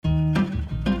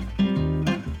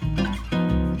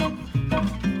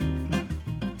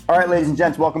All right, ladies and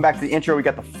gents, welcome back to the intro. We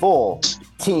got the full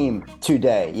team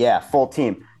today. Yeah, full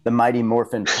team. The Mighty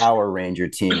Morphin Power Ranger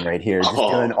team right here. Just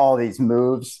doing all these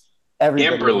moves.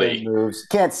 Everybody doing moves.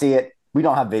 Can't see it. We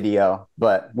don't have video,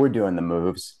 but we're doing the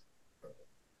moves.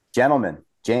 Gentlemen,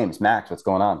 James, Max, what's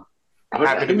going on?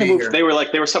 Happy to be here. They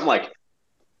were something like,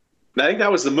 I think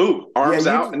that was the move. Arms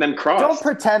out and then cross. Don't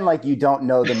pretend like you don't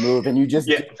know the move and you just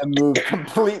get the move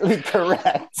completely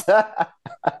correct.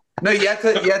 No, you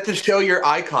have to show your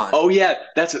icon. Oh yeah,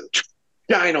 that's a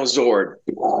Dinozord.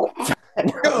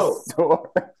 Dinozord.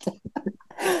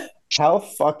 How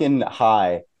fucking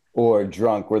high or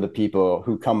drunk were the people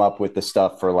who come up with the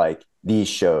stuff for like these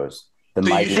shows?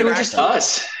 They were just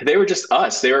us. They were just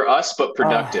us. They were us, but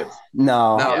productive.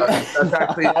 No, that's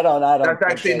actually I don't. That's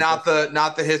actually not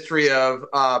the history of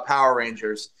Power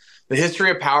Rangers. The history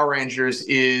of Power Rangers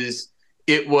is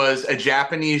it was a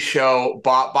Japanese show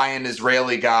bought by an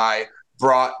Israeli guy,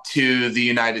 brought to the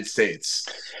United States.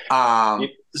 Without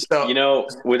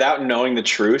knowing the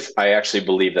truth, I actually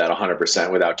believe that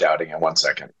 100% without doubting it 1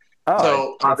 second.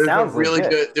 There's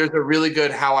a really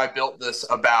good How I Built This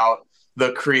about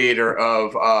the creator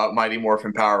of Mighty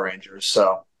Morphin Power Rangers.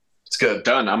 So it's good.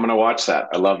 Done. I'm gonna watch that.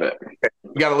 I love it.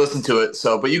 You got to listen to it.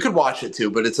 But you could watch it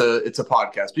too. But it's a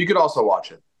podcast. But you could also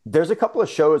watch it. There's a couple of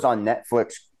shows on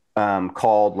Netflix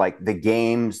called like The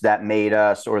Games That Made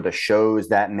Us or The Shows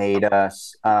That Made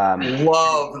Us.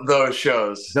 Love those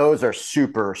shows. Those are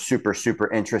super, super, super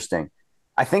interesting.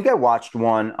 I think I watched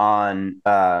one on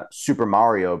Super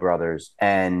Mario Brothers,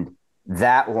 and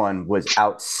that one was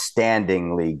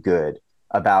outstandingly good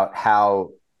about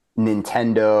how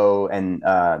Nintendo and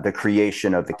the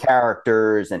creation of the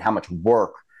characters and how much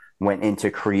work went into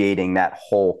creating that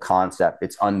whole concept.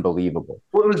 It's unbelievable.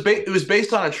 Well, it was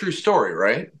based on a true story,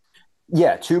 right?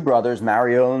 Yeah, two brothers,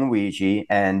 Mario and Luigi,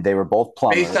 and they were both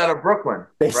plumbers. Based out of Brooklyn.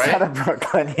 Out of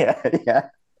Brooklyn, yeah.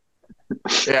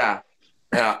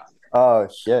 Yeah. Oh,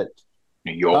 shit.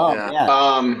 New York.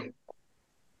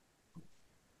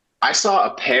 I saw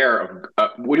a pair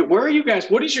of where are you guys?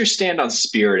 What is your stand on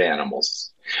spirit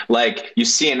animals? Like you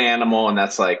see an animal and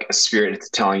that's like a spirit, it's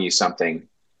telling you something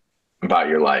about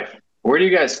your life. Where do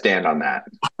you guys stand on that?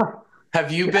 Have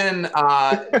you been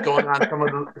going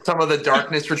on some of the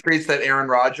darkness retreats that Aaron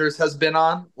Rodgers has been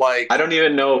on? Like, I don't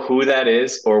even know who that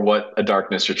is or what a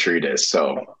darkness retreat is.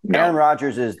 So Aaron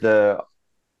Rodgers is the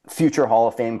future Hall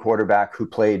of Fame quarterback who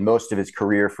played most of his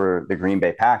career for the Green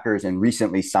Bay Packers and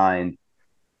recently signed,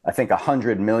 I think,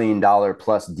 $100 million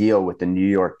plus deal with the New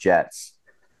York Jets.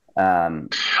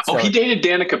 He dated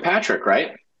Danica Patrick,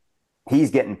 right?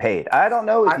 He's getting paid. I don't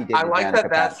know if he did. I like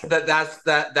that's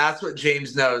what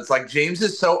James knows. Like James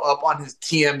is so up on his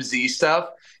TMZ stuff.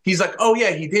 He's like, oh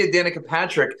yeah, he did Danica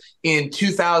Patrick in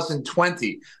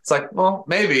 2020. It's like, well,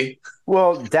 maybe.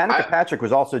 Well, Danica Patrick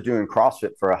was also doing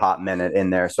CrossFit for a hot minute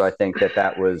in there, so I think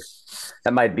that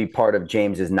might be part of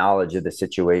James's knowledge of the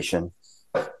situation.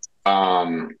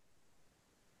 Okay,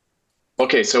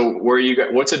 so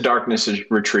what's a darkness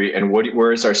retreat, and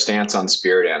where is our stance on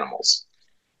spirit animals?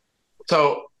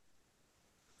 So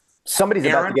somebody's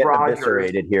about to get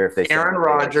eviscerated here if they say Aaron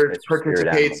Rodgers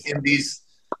participates in these.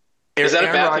 Is that a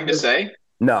bad thing to say?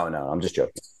 No, I'm just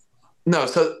joking. No,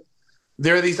 so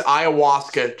there are these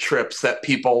ayahuasca trips that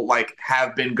people like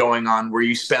have been going on where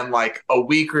you spend like a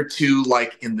week or two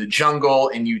like in the jungle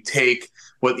and you take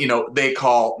what they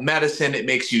call medicine. It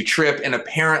makes you trip, and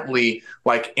apparently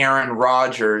like Aaron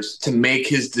Rodgers, to make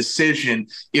his decision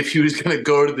if he was going to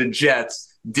go to the Jets,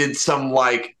 did some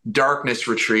like darkness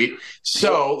retreat.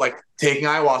 So like taking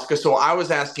ayahuasca. So I was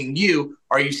asking you,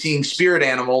 are you seeing spirit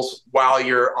animals while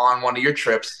you're on one of your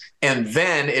trips? And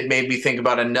then it made me think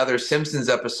about another Simpsons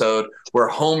episode where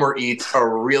Homer eats a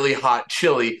really hot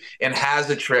chili and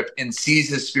has a trip and sees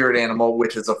his spirit animal,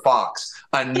 which is a fox.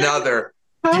 Do you remember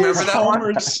that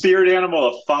one? Spirit animal,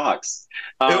 a fox.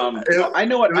 I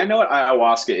know what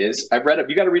ayahuasca is. I've read it.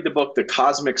 You got to read the book, The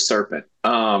Cosmic Serpent.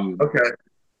 Okay.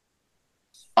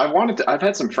 I've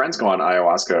had some friends go on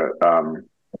ayahuasca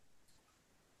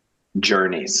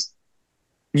journeys.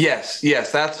 Yes,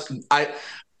 that's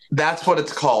what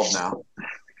it's called now.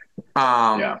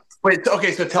 Yeah. Wait,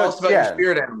 okay, so tell us about your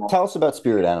spirit animal. Tell us about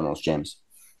spirit animals, James.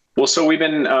 Well, so we've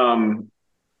been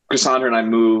Cassandra and I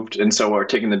moved, and so we're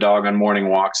taking the dog on morning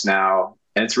walks now,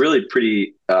 and it's really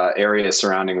pretty area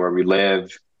surrounding where we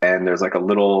live, and there's like a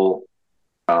little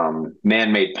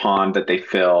man-made pond that they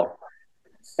fill.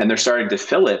 And they're starting to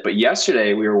fill it. But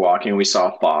yesterday we were walking and we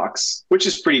saw a fox, which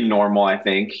is pretty normal, I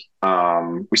think.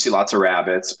 We see lots of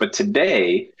rabbits. But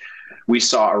today we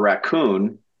saw a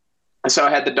raccoon. And so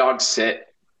I had the dog sit,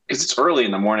 because it's early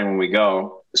in the morning when we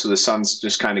go. So the sun's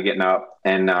just kind of getting up,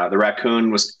 and the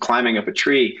raccoon was climbing up a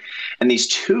tree, and these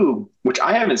two, which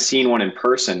I haven't seen one in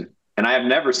person, and I have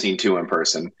never seen two in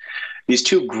person. These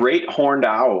two great horned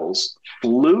owls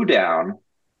flew down,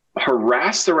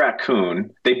 harassed the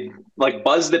raccoon. They like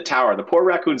buzzed the tower. The poor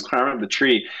raccoon's climbing up the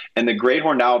tree, and the great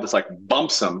horned owl just like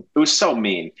bumps them. It was so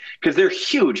mean because they're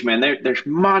huge, man. They're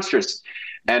monstrous.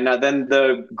 And then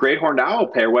the great horned owl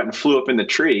pair went and flew up in the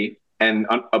tree and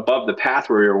above the path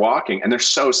where we were walking. And they're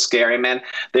so scary, man.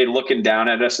 They're looking down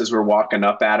at us as we're walking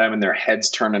up at them, and their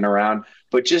heads turning around.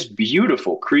 But just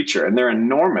beautiful creature, and they're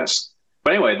enormous.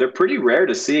 But anyway, they're pretty rare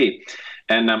to see.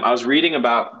 And I was reading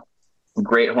about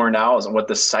great horned owls and what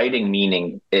the sighting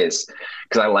meaning is,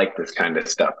 because I like this kind of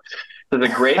stuff. So the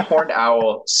great horned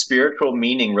owl spiritual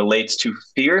meaning relates to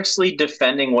fiercely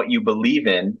defending what you believe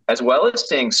in, as well as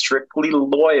staying strictly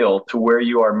loyal to where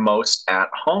you are most at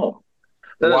home.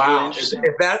 Wow.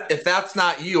 If that's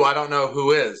not you, I don't know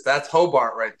who is. That's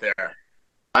Hobart right there.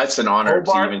 It's an honor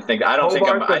to even think. I think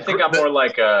I'm more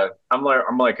like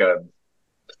I'm like a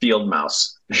field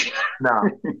mouse. No.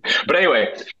 But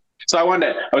anyway, so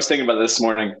I was thinking about this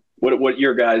morning. What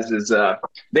your guys is?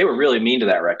 They were really mean to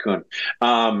that raccoon.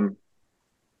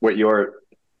 What your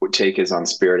take is on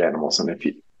spirit animals, and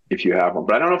if you have one,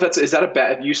 but I don't know if is that a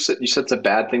bad. You said it's a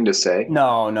bad thing to say.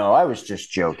 No, I was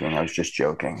just joking.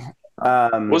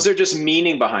 Was there just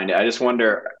meaning behind it? I just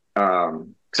wonder.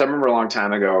 Because I remember a long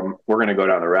time ago. We're going to go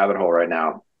down the rabbit hole right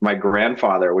now. My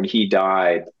grandfather, when he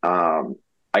died,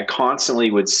 I constantly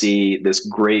would see this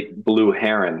great blue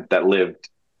heron that lived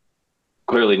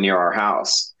clearly near our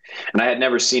house, and I had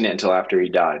never seen it until after he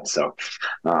died. So.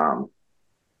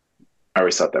 I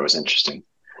always thought that was interesting.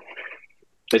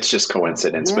 It's just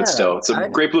coincidence, but still, it's a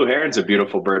great blue heron's a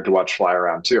beautiful bird to watch fly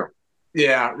around too.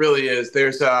 Yeah, it really is.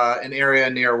 There's an area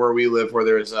near where we live where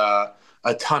there's a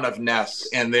ton of nests,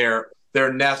 and their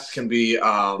nests can be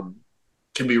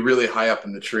really high up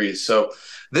in the trees. So,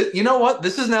 you know what?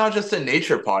 This is now just a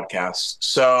nature podcast.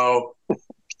 So,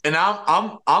 and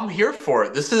I'm here for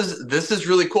it. This is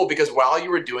really cool because while you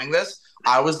were doing this,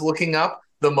 I was looking up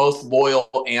the most loyal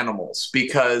animals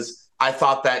because I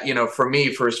thought that, for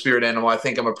me, for a spirit animal, I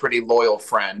think I'm a pretty loyal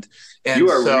friend. And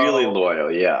you are really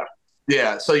loyal, yeah.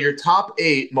 Yeah, so your top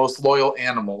 8 most loyal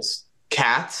animals: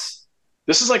 cats.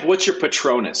 This is like, what's your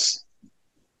Patronus?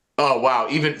 Oh, wow.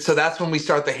 Even so, that's when we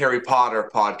start the Harry Potter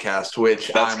podcast,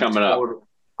 which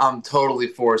I'm totally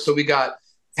for. So we got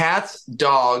cats,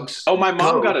 dogs. Oh, my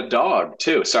mom got a dog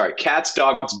too. Sorry, cats,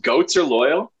 dogs, goats are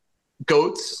loyal.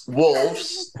 Goats,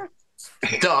 wolves,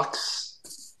 ducks.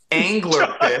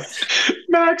 Anglerfish.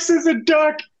 Max is a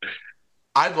duck.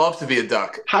 I'd love to be a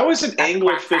duck. How is an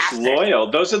anglerfish loyal?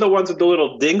 Those are the ones with the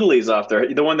little dinglies off there.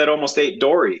 The one that almost ate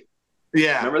Dory.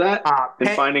 Yeah. Remember that? In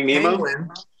Finding Nemo?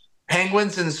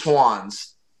 Penguins and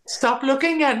swans. Stop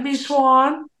looking at me,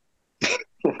 swan.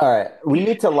 All right. We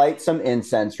need to light some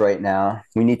incense right now.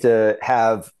 We need to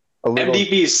have a little...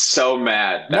 MDB is so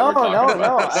mad. No.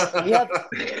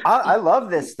 I love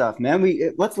this stuff,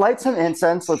 man. Let's light some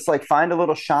incense. Let's find a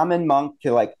little shaman monk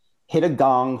to hit a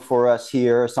gong for us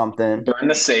here or something. Burn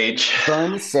the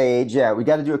sage. Yeah, we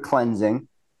got to do a cleansing.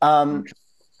 With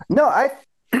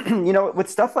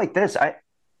stuff like this,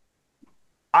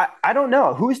 I don't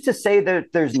know. Who's to say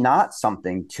that there's not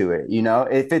something to it?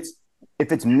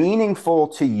 If it's meaningful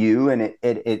to you and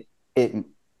it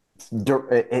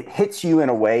hits you in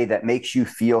a way that makes you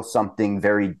feel something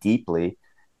very deeply,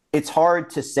 it's hard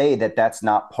to say that that's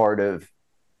not part of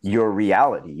your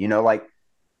reality.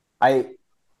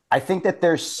 I think that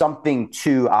there's something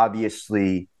to,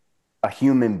 obviously, a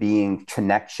human being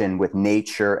connection with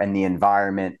nature and the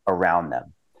environment around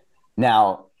them.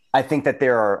 Now, I think that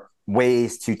there are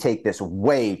ways to take this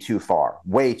way too far.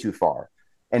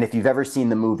 And if you've ever seen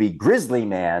the movie Grizzly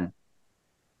Man,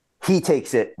 he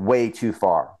takes it way too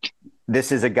far.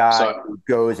 This is a guy who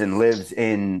goes and lives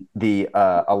in the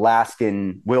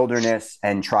Alaskan wilderness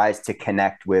and tries to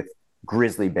connect with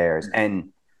grizzly bears and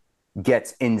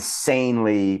gets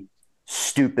insanely,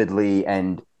 stupidly,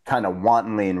 and kind of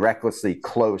wantonly and recklessly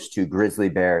close to grizzly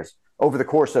bears over the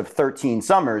course of 13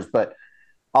 summers. But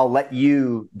I'll let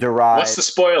you derive. What's the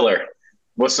spoiler?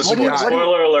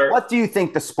 Spoiler alert? What do you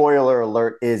think the spoiler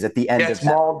alert is at the end? Gets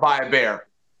mauled by a bear.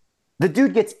 The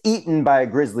dude gets eaten by a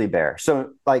grizzly bear.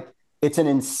 So, it's an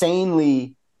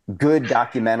insanely good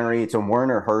documentary. It's a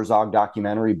Werner Herzog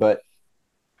documentary. But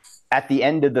at the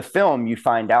end of the film, you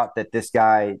find out that this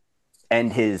guy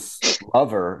and his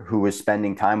lover, who was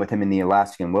spending time with him in the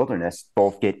Alaskan wilderness,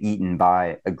 both get eaten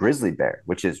by a grizzly bear,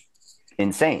 which is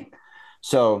insane.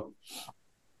 So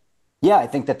Yeah, I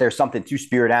think that there's something to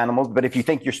spirit animals, but if you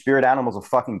think your spirit animal's a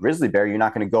fucking grizzly bear, you're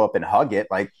not going to go up and hug it.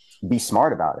 Like, be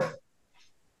smart about it.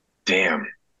 Damn.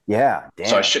 Yeah, So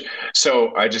I damn. should.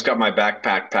 So I just got my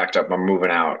backpack packed up. I'm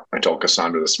moving out. I told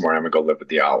Cassandra this morning I'm gonna go live with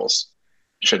the owls.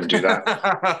 Shouldn't do that.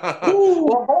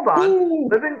 Well, hold on.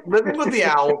 Living with the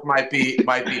owls might be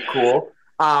cool.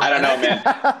 I don't know,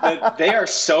 man. They are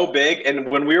so big, and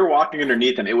when we were walking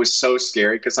underneath them, it was so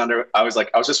scary. Cassandra, I was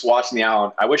just watching the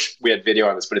owl. I wish we had video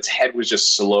on this, but its head was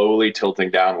just slowly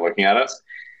tilting down, looking at us.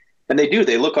 And they do.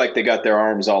 They look like they got their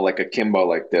arms all like akimbo,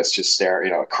 like this, just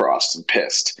staring, crossed and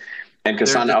pissed. And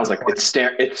Cassandra, I was like, it's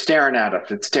staring at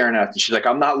us. It's staring at us. And she's like,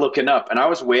 I'm not looking up. And I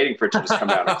was waiting for it to just come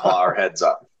down and claw our heads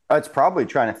up. It's probably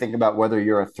trying to think about whether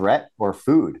you're a threat or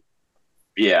food.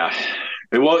 Yeah.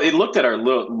 Well, it looked at our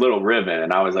little Riven,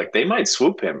 and I was like, they might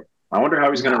swoop him. I wonder how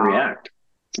he's going to react.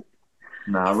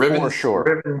 No, Riven For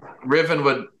sure. Riven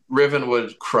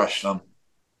would crush them.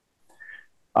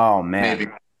 Oh man.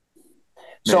 Maybe.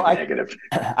 So negative.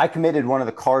 I committed one of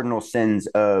the cardinal sins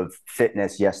of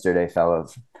fitness yesterday,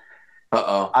 fellows.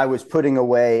 Uh-oh. I was putting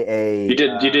away a. You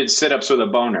did sit-ups with a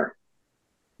boner.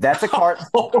 That's a card.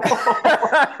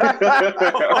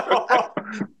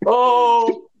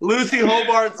 Oh, Lucy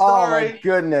Hobart. Sorry. Oh my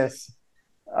goodness.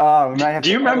 Oh, we might have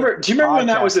do you remember when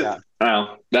that was a?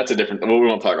 Oh, that's a different. Well, we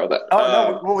won't talk about that. Oh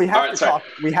no. Well, we have to talk.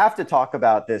 We have to talk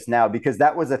about this now because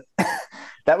that was a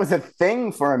that was a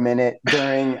thing for a minute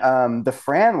during the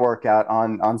Fran workout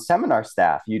on seminar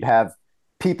staff. You'd have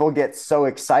people get so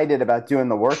excited about doing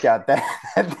the workout that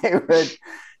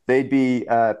they'd be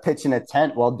pitching a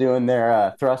tent while doing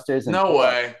their thrusters. And no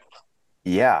way.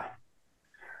 Yeah.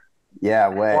 Yeah,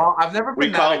 way. Well, I've never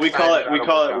been. We call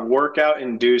it workout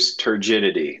induced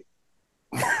turgidity.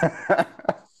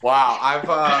 Wow, I've.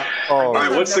 All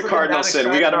right, what's the cardinal sin?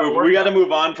 We got to move. We got to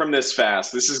move on from this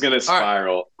fast. This is going to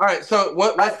spiral. All right. So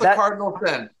what's the cardinal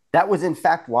sin? That was in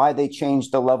fact why they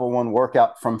changed the level 1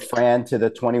 workout from Fran to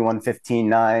the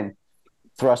 21-15-9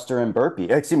 thruster and burpee.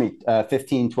 Excuse me,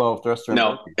 15-12 thruster and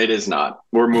burpee. No, it is not.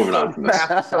 We're moving on from this.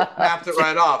 Snapped it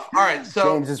right off. All right.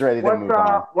 So James is ready to move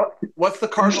on. What's the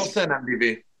cardinal sin,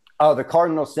 MDB? Oh, the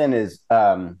cardinal sin is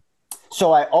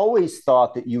so I always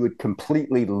thought that you would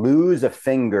completely lose a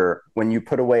finger when you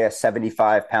put away a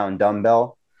 75-pound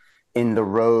dumbbell in the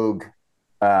Rogue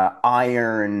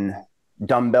iron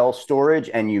dumbbell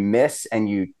storage and you miss and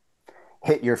you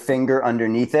hit your finger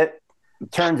underneath it.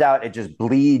 Turns out it just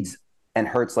bleeds and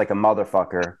hurts like a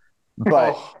motherfucker.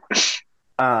 But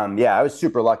yeah, I was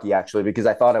super lucky actually because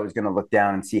I thought I was going to look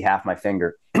down and see half my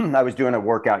finger. I was doing a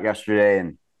workout yesterday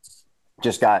and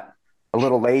just got a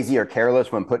little lazy or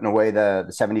careless when putting away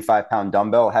the 75-pound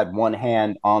dumbbell. Had one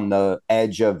hand on the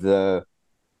edge of the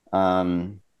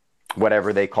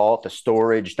whatever they call it, the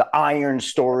storage, the iron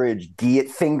storage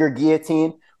finger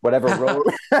guillotine, whatever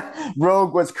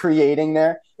Rogue was creating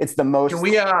there. It's the most.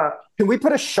 Can we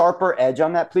put a sharper edge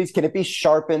on that, please? Can it be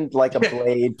sharpened like a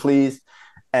blade, please?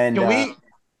 And can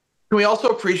we also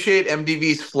appreciate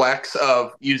MDV's flex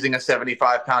of using a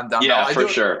 75-pound dumbbell? Yeah, for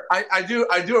sure. I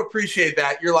do appreciate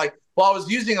that. You're like, well, I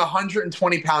was using a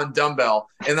 120-pound dumbbell,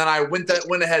 and then I went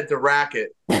ahead to rack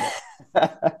it.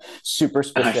 Super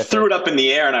specific. And I threw it up in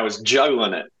the air, and I was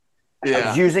juggling it. Yeah. I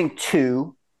was using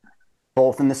 2,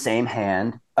 both in the same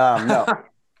hand. No,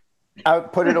 I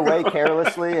put it away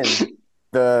carelessly, and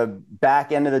the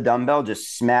back end of the dumbbell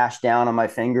just smashed down on my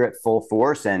finger at full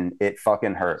force, and it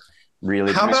fucking hurt.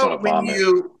 Really. How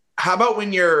about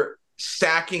when you're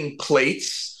stacking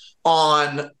plates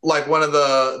on like one of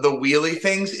the wheelie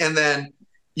things, and then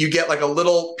you get like a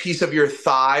little piece of your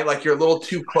thigh, like you're a little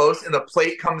too close, and the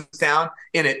plate comes down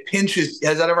and it pinches?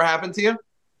 Has that ever happened to you?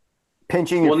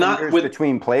 Pinching your fingers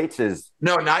between plates is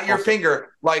not your finger.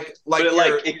 Like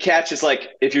it catches, like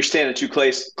if you're standing too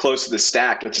close to the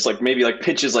stack, it's just like maybe like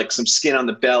pinches like some skin on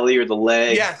the belly or the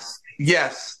leg.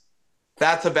 Yes,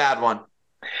 that's a bad one.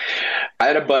 I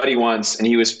had a buddy once, and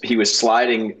he was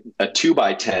sliding a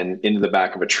 2x10 into the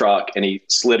back of a truck, and he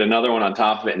slid another one on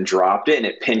top of it and dropped it, and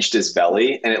it pinched his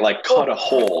belly, and it like cut a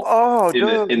hole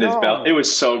in his belly. It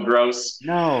was so gross.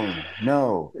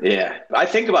 No. Yeah, I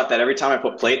think about that every time I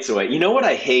put plates away. You know what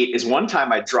I hate is one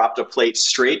time I dropped a plate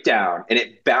straight down, and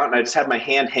it bounced. I just had my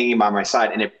hand hanging by my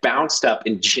side, and it bounced up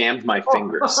and jammed my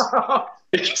fingers.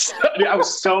 I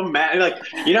was so mad. Like,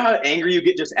 you know how angry you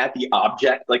get just at the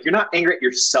object? Like, you're not angry at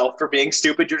yourself for being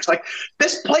stupid. You're just like,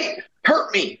 this plate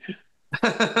hurt me.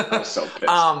 I was so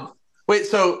pissed. Wait,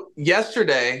 so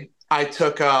yesterday I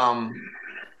took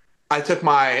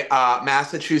my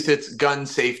Massachusetts gun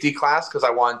safety class because I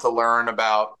wanted to learn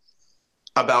about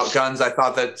guns. I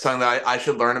thought that's something that I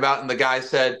should learn about. And the guy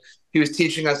said he was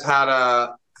teaching us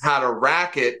how how to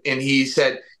rack it, and he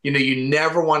said, you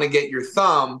never want to get your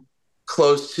thumb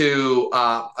close to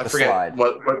I forget slide.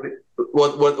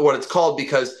 what it's called,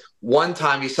 because one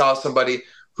time he saw somebody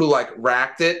who like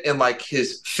racked it and like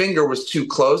his finger was too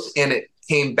close and it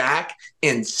came back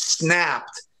and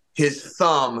snapped his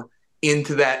thumb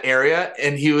into that area,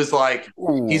 and he was like,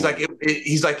 he's like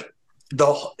the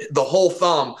whole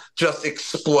thumb just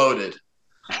exploded,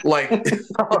 like,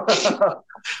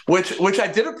 which I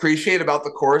did appreciate about the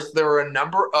course. There were a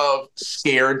number of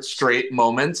scared straight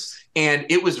moments, and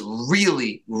it was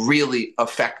really, really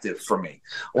effective for me.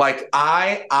 Like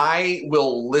I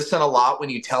will listen a lot when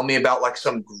you tell me about like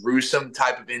some gruesome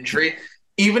type of injury,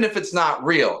 even if it's not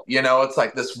real. It's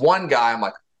like this one guy, I'm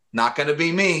like, not going to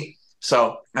be me.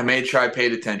 So I made sure I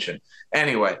paid attention.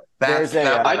 Anyway, I took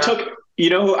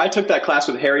that class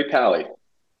with Harry Pally.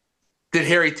 Did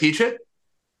Harry teach it?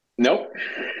 Nope.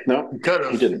 No, could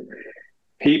have. He didn't.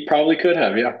 He probably could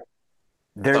have. Yeah.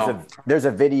 There's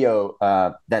a video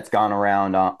that's gone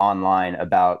around online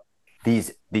about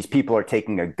these people are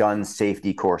taking a gun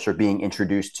safety course or being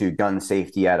introduced to gun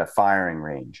safety at a firing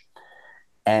range,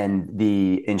 and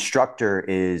the instructor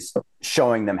is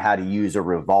showing them how to use a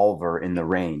revolver in the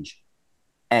range.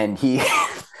 And he's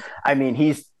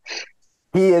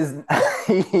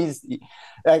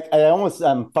like,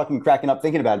 I'm fucking cracking up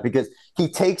thinking about it, because he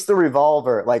takes the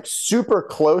revolver like super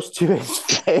close to his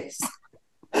face.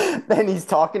 Then he's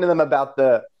talking to them about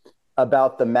the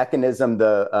mechanism,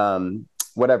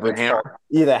 whatever it's called,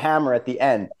 the hammer at the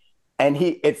end, and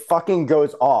it fucking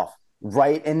goes off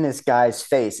right in this guy's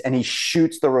face, and he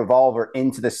shoots the revolver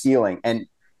into the ceiling, and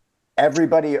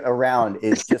everybody around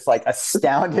is just like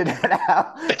astounded at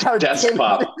how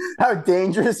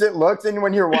dangerous it looks. And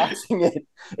when you're watching it,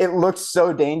 it looks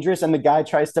so dangerous, and the guy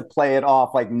tries to play it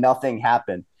off like nothing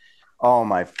happened. Oh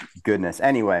my goodness.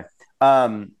 Anyway,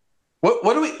 what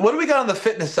do we got on the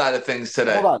fitness side of things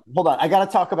today? Hold on. I got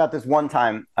to talk about this one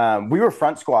time. We were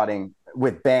front squatting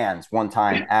with bands one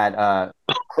time at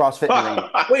CrossFit New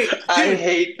England. Wait, dude, I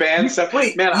hate band stuff.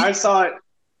 Wait, man, I saw it.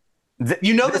 This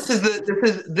is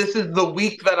the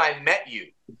week that I met you.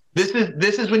 This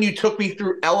is when you took me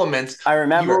through elements. I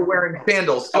remember. You were wearing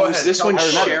sandals. Go ahead. Is this when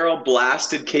Cheryl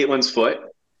blasted Caitlin's foot?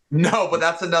 No, but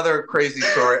that's another crazy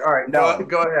story. All right,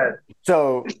 go ahead.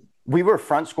 So we were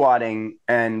front squatting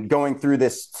and going through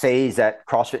this phase at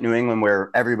CrossFit New England where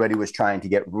everybody was trying to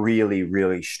get really,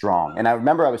 really strong. And I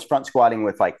remember I was front squatting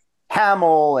with like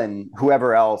Hamill and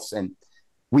whoever else, and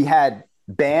we had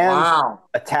bands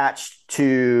attached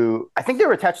to, I think they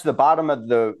were attached to the bottom of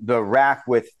the rack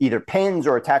with either pins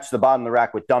or attached to the bottom of the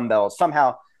rack with dumbbells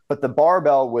somehow, but the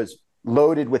barbell was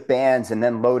loaded with bands and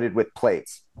then loaded with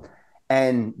plates.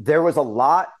 And there was a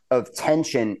lot of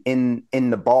tension in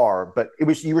the bar, but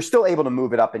you were still able to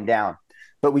move it up and down.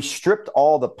 But we stripped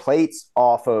all the plates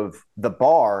off of the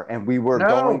bar, and we were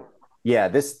going. Yeah,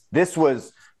 this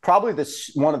was probably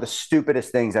one of the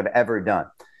stupidest things I've ever done.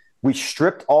 We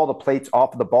stripped all the plates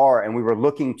off of the bar, and we were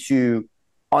looking to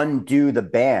undo the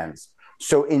bands.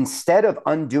 So instead of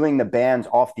undoing the bands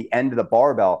off the end of the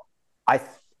barbell, I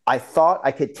thought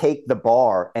I could take the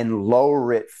bar and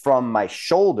lower it from my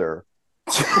shoulder.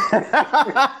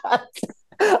 I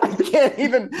can't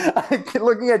even.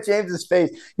 Looking at James's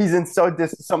face, he's in so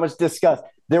much disgust.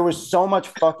 There was so much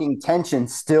fucking tension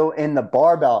still in the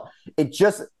barbell. It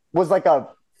just was like a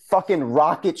fucking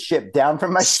rocket ship down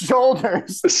from my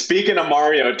shoulders. Speaking of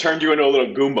Mario, it turned you into a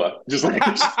little Goomba, just like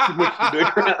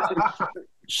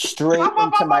straight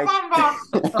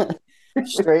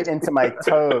into my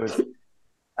toes.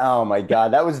 Oh my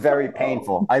god, that was very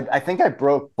painful. I think I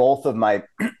broke both of my.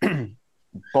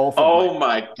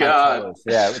 My god!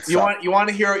 Yeah, you want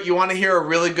to hear a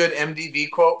really good MDV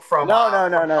quote from no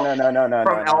from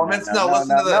Elements?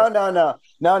 Listen to this.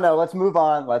 No. Let's move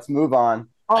on.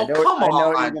 Oh, I know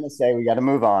what you're gonna say. We got to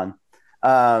move on.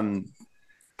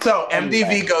 So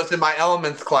MDV goes in my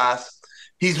Elements class.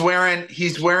 He's wearing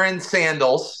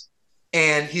sandals,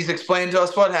 and he's explained to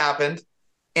us what happened.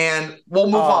 And we'll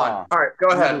move on. All right, go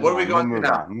ahead. What are we going to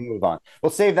now? Move on.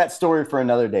 We'll save that story for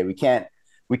another day. We can't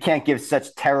give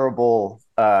such terrible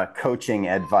coaching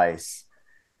advice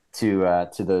to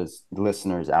those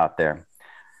listeners out there.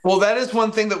 Well, that is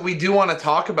one thing that we do want to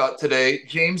talk about today.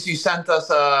 James, you sent us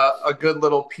a good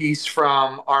little piece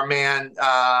from our man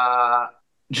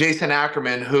Jason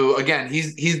Ackerman, who again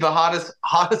he's the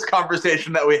hottest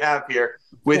conversation that we have here,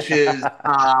 which is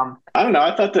I don't know.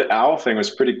 I thought the owl thing was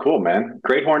pretty cool, man.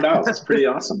 Great horned owls. It's pretty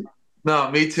awesome. No,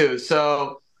 me too.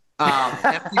 So.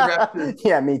 Empty reps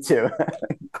yeah, me too.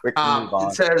 Quick move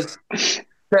on. It says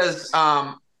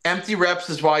empty reps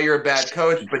is why you're a bad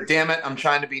coach, but damn it, I'm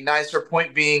trying to be nicer.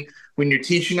 Point being, when you're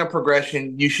teaching a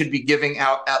progression, you should be giving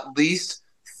out at least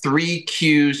 3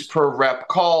 cues per rep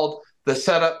called: the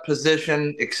setup,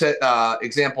 position,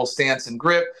 example, stance and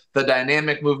grip, the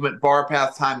dynamic movement, bar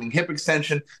path, timing, hip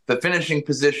extension, the finishing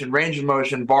position, range of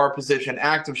motion, bar position,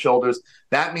 active shoulders.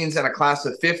 That means in a class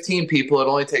of 15 people, it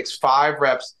only takes 5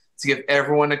 reps to give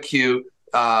everyone a cue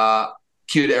to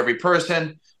every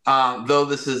person. Though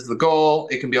this is the goal,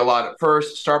 it can be a lot at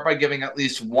first. Start by giving at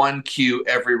least 1 cue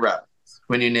every rep.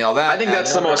 When you nail that, I think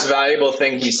that's the most valuable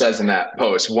thing he says in that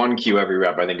post. 1 cue every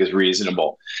rep, I think, is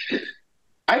reasonable.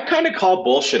 I kind of call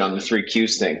bullshit on the 3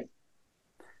 cues thing.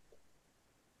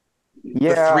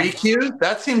 Yeah. The 3 cues?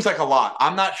 That seems like a lot.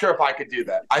 I'm not sure if I could do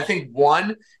that. I think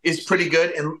 1 is pretty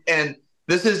good. And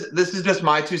this is just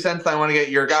my 2 cents. I want to get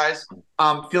your guys'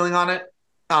 feeling on it.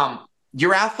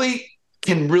 Your athlete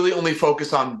can really only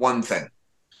focus on one thing.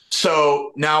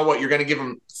 So now what, you're going to give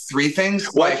them 3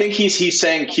 things? Well, I think he's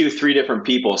saying cue 3 different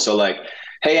people. So like,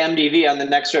 hey, MDV, on the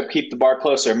next rep, keep the bar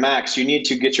closer. Max, you need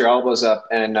to get your elbows up.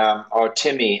 And or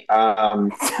Timmy,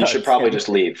 you should probably just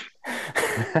leave.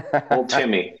 Old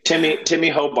Timmy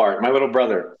Hobart, my little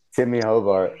brother. Timmy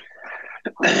Hobart.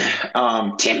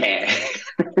 Timmy.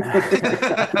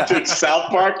 Dude, South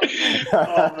Park.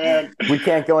 Oh man, we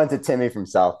can't go into Timmy from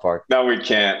South Park. No, we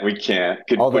can't.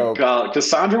 Although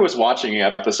Cassandra was watching an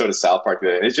episode of South Park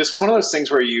today. It's just one of those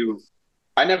things where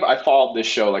I followed this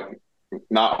show like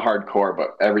not hardcore,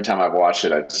 but every time I've watched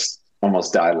it, I just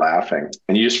almost die laughing,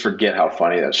 and you just forget how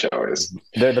funny that show is.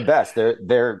 They're the best.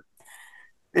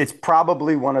 It's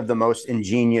probably one of the most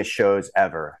ingenious shows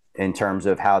ever in terms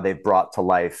of how they've brought to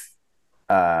life.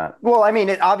 Well, I mean,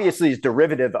 it obviously is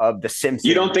derivative of The Simpsons.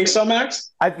 You don't think so,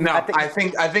 Max? I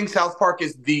think South Park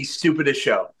is the stupidest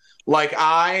show. Like,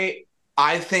 I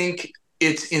think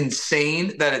it's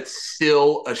insane that it's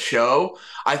still a show.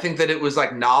 I think that it was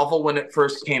like novel when it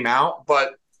first came out,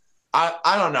 but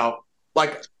I don't know.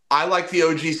 Like, I like the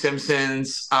OG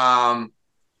Simpsons. I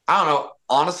don't know.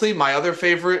 Honestly, my other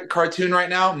favorite cartoon right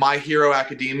now, My Hero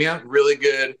Academia, really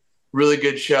good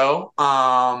show.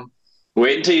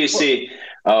 Wait until you see.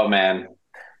 Oh man,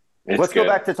 let's go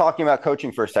back to talking about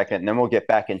coaching for a second, and then we'll get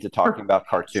back into talking about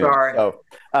cartoons. Sorry.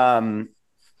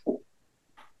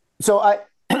 So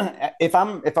if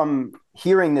I'm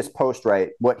hearing this post right,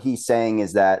 what he's saying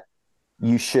is that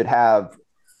you should have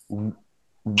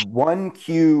 1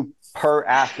 cue per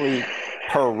athlete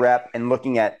per rep, and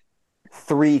looking at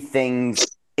 3 things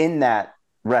in that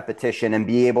repetition, and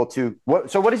be able to.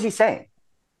 So what is he saying?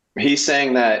 He's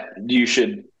saying that you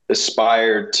should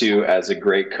aspire to, as a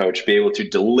great coach, be able to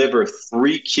deliver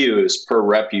 3 cues per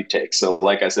rep you take. So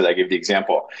like I said, I gave the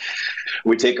example.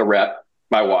 We take a rep,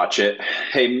 I watch it.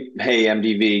 Hey,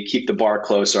 MDV, keep the bar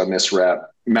closer on this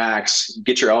rep. Max,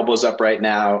 get your elbows up right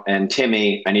now. And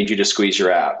Timmy, I need you to squeeze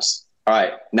your abs. All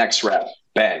right, next rep.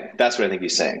 Bang. That's what I think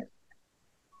he's saying.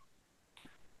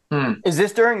 Is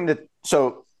this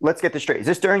so let's get this straight. Is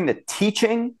this during the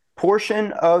teaching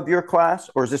portion of your class,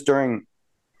 or is this during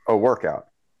a workout?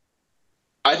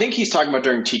 I think he's talking about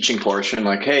during teaching portion,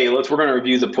 like, hey, we're going to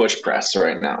review the push press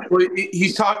right now. Well,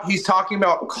 he's talking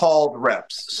about called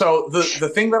reps. So the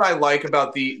thing that I like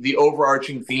about the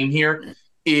overarching theme here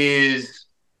is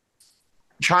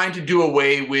trying to do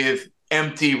away with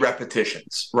empty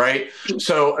repetitions, right?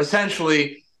 So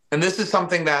essentially, and this is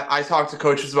something that I talk to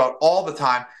coaches about all the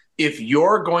time, if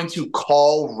you're going to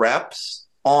call reps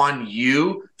on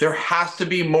you, there has to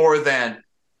be more than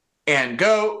and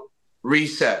go,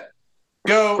 reset.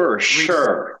 Go for reset.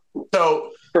 Sure.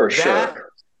 So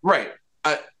sure, right?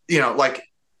 Like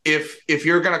if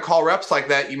you're going to call reps like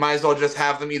that, you might as well just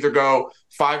have them either go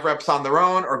 5 reps on their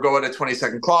own, or go at a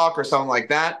 20-second clock, or something like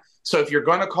that. So if you're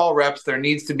going to call reps, there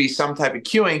needs to be some type of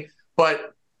cueing.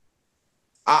 But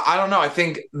I don't know. I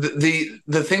think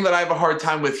the thing that I have a hard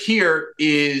time with here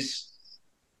is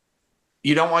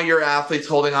you don't want your athletes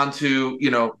holding on to,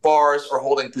 bars or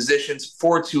holding positions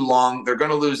for too long. They're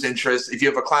going to lose interest. If you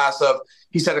have a class of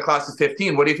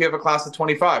 15, what if you have a class of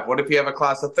 25? What if you have a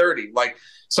class of 30?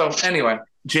 So anyway,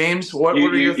 James, what are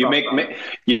your thoughts?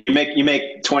 You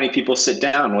make 20 people sit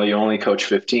down while you only coach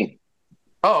 15.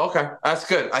 Oh, okay. That's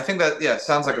good. I think that,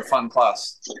 sounds like a fun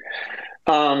class.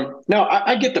 No,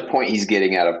 I get the point he's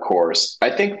getting at, of course. I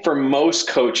think for most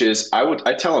coaches,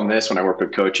 I tell them this when I work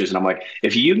with coaches, and I'm like,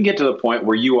 if you can get to the point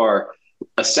where you are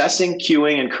assessing,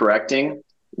 cueing, and correcting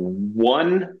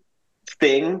 1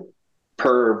 thing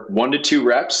per 1 to 2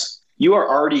 reps, you are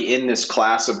already in this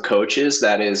class of coaches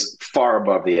that is far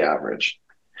above the average,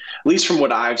 at least from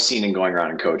what I've seen in going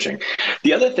around in coaching.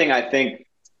 The other thing I think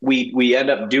we end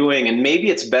up doing, and maybe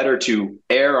it's better to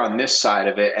err on this side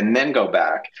of it and then go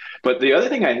back. But the other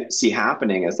thing I see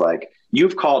happening is like,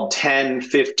 you've called 10,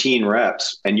 15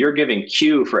 reps and you're giving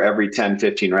cue for every 10,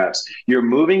 15 reps. You're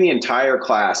moving the entire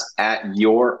class at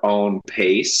your own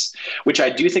pace, which I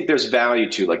do think there's value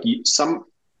to. Like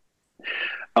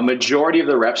a majority of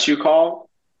the reps you call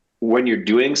when you're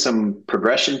doing some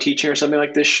progression teaching or something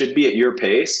like this should be at your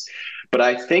pace. But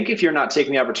I think if you're not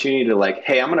taking the opportunity to like,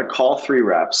 hey, I'm going to call 3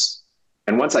 reps.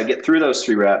 And once I get through those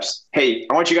 3 reps, hey,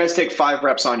 I want you guys to take 5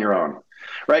 reps on your own.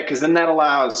 Right? Because then that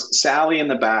allows Sally in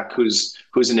the back, who's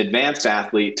an advanced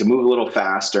athlete, to move a little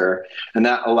faster. And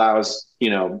that allows,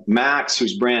 Max,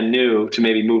 who's brand new, to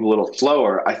maybe move a little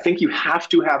slower. I think you have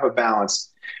to have a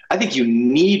balance. I think you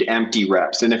need empty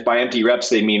reps. And if by empty reps,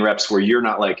 they mean reps where you're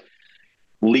not like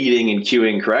leading and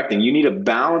cueing and correcting, you need a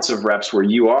balance of reps where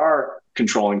you are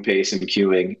controlling pace and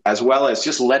cueing, as well as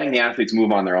just letting the athletes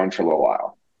move on their own for a little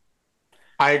while.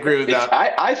 I agree with that.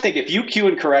 I think if you cue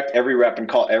and correct every rep and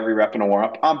call every rep in a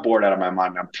warm-up, I'm bored out of my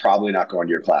mind. I'm probably not going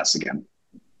to your class again.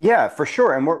 Yeah, for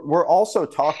sure. And we're also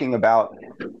talking about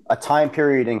a time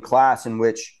period in class in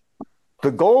which the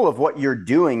goal of what you're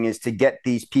doing is to get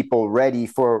these people ready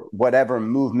for whatever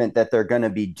movement that they're going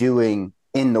to be doing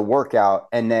in the workout,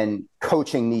 and then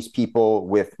coaching these people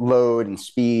with load and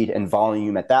speed and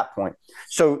volume at that point.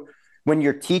 So when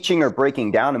you're teaching or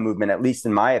breaking down a movement, at least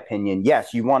in my opinion,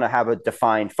 yes, you want to have a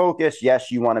defined focus.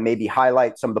 Yes, you want to maybe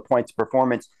highlight some of the points of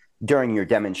performance during your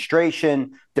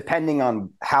demonstration. Depending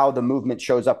on how the movement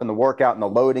shows up in the workout and the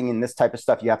loading and this type of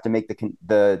stuff, you have to make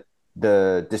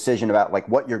the decision about like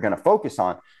what you're going to focus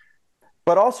on.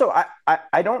 But also,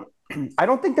 I don't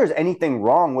think there's anything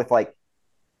wrong with like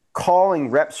calling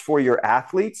reps for your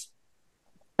athletes,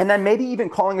 and then maybe even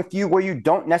calling a few where you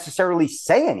don't necessarily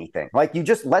say anything. Like you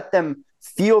just let them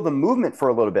feel the movement for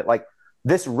a little bit. Like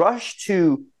this rush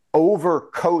to over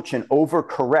coach and over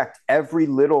correct every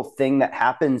little thing that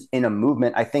happens in a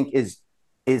movement, I think is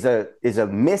a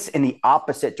miss in the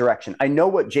opposite direction. I know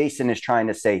what Jason is trying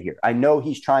to say here. I know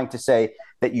he's trying to say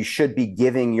that you should be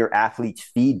giving your athletes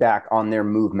feedback on their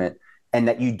movement, and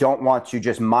that you don't want to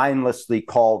just mindlessly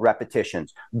call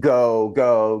repetitions. Go,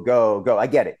 go, go, go. I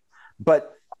get it.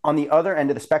 But on the other end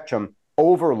of the spectrum,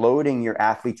 overloading your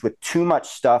athletes with too much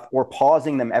stuff, or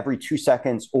pausing them every 2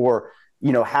 seconds, or,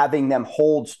 having them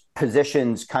hold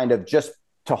positions kind of just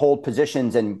to hold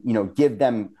positions and, give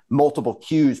them multiple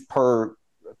cues per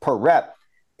rep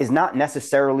is not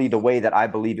necessarily the way that I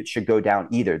believe it should go down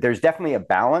either. There's definitely a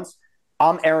balance.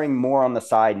 I'm erring more on the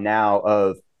side now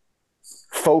of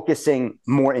focusing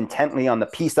more intently on the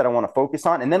piece that I want to focus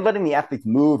on, and then letting the athletes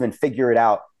move and figure it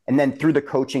out. And then through the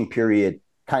coaching period,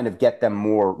 kind of get them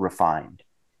more refined.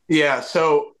 Yeah.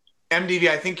 So MDV,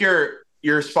 I think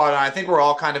you're spot on. I think we're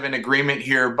all kind of in agreement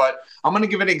here, but I'm going to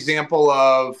give an example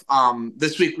of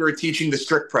this week we were teaching the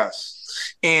strict press,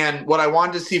 and what I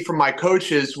wanted to see from my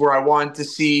coaches where I wanted to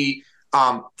see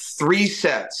 3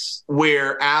 sets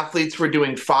where athletes were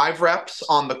doing 5 reps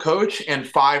on the coach and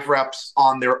 5 reps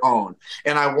on their own.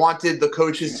 And I wanted the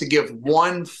coaches to give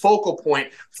one focal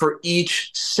point for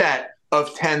each set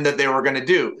of 10 that they were going to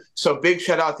do. So big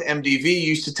shout out to MDV. You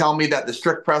used to tell me that the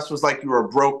strict press was like you were a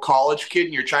broke college kid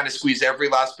and you're trying to squeeze every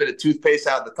last bit of toothpaste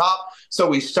out of the top. So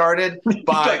we started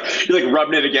by you're like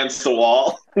rubbing it against the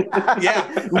wall.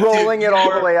 Yeah. Rolling it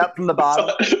all the way up from the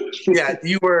bottom. Yeah,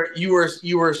 you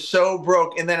were so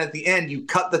broke, and then at the end you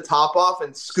cut the top off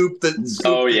and scoop the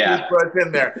toothbrush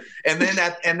in there, and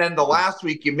then the last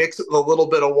week you mix it with a little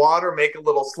bit of water, make a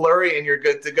little slurry, and you're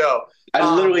good to go.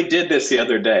 I literally did this the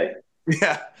other day.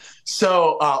 Yeah.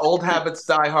 So old habits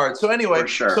die hard. So anyway,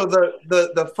 sure. So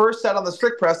the first set on the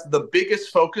strict press, the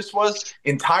biggest focus was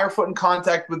entire foot in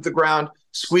contact with the ground,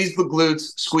 squeeze the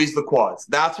glutes, squeeze the quads.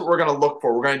 That's what we're going to look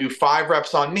for. We're going to do 5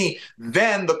 reps on me.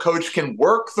 Then the coach can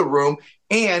work the room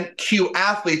and cue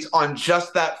athletes on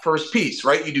just that first piece,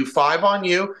 right? You do 5 on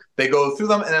you, they go through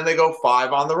them, and then they go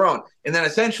 5 on their own. And then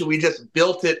essentially we just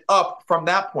built it up from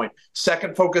that point.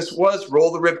 Second focus was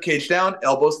roll the rib cage down,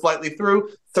 elbow slightly through.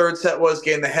 Third set was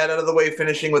getting the head out of the way,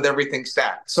 finishing with everything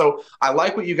stacked. So I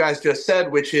like what you guys just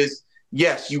said, which is,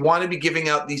 yes, you want to be giving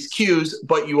out these cues,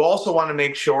 but you also want to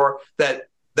make sure that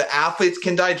the athletes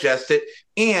can digest it.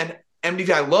 And MDV,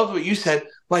 I love what you said.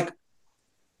 Like,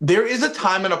 there is a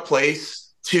time and a place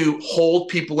to hold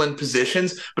people in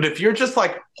positions, but if you're just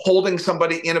like holding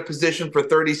somebody in a position for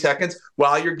 30 seconds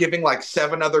while you're giving like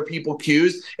 7 other people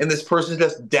cues and this person's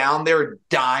just down there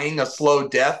dying a slow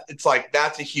death, it's like,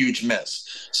 that's a huge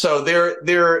miss. So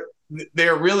there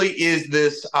really is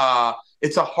this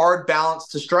it's a hard balance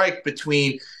to strike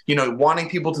between, wanting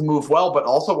people to move well, but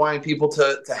also wanting people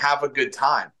to have a good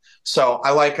time. So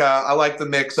I like the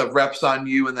mix of reps on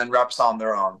you and then reps on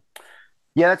their own.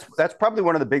 Yeah, that's probably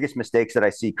one of the biggest mistakes that I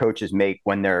see coaches make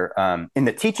when they're in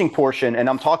the teaching portion. And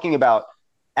I'm talking about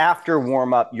after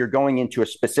warm up, you're going into a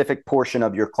specific portion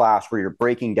of your class where you're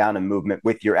breaking down a movement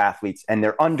with your athletes and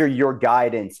they're under your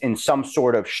guidance in some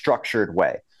sort of structured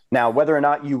way. Now, whether or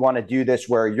not you want to do this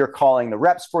where you're calling the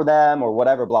reps for them or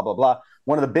whatever, blah, blah, blah.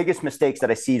 One of the biggest mistakes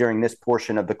that I see during this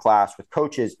portion of the class with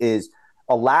coaches is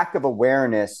a lack of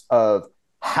awareness of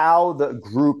how the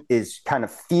group is kind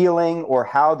of feeling or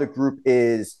how the group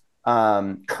is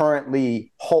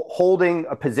currently holding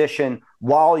a position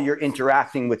while you're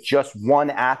interacting with just one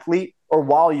athlete or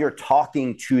while you're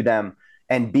talking to them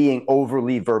and being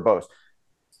overly verbose.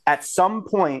 At some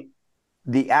point,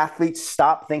 the athletes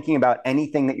stop thinking about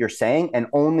anything that you're saying and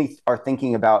only are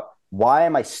thinking about, why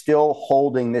am I still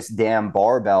holding this damn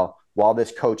barbell while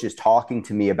this coach is talking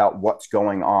to me about what's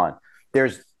going on?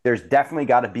 There's definitely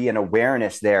got to be an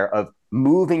awareness there of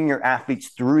moving your athletes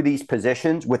through these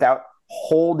positions without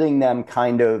holding them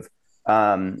kind of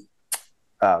not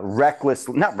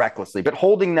recklessly, but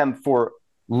holding them for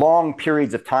long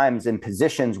periods of times in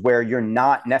positions where you're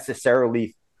not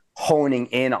necessarily honing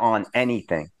in on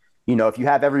anything. If you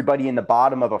have everybody in the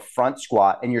bottom of a front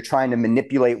squat and you're trying to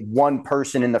manipulate one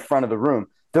person in the front of the room,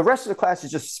 the rest of the class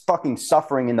is just fucking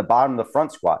suffering in the bottom of the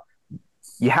front squat.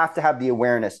 You have to have the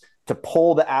awareness to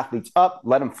pull the athletes up,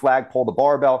 let them flag pull the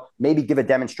barbell, maybe give a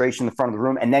demonstration in the front of the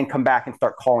room, and then come back and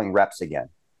start calling reps again.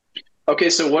 Okay,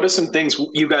 so what are some things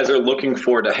you guys are looking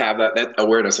for to have that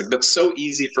awareness? Like, that's so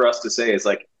easy for us to say, is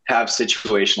like, have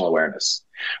situational awareness.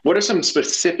 What are some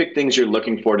specific things you're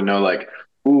looking for to know, like,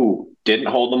 ooh, didn't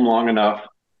hold them long enough,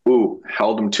 ooh,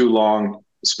 held them too long,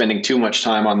 spending too much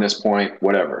time on this point,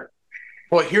 whatever?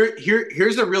 Well,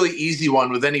 here's a really easy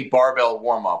one with any barbell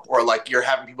warm up, or like you're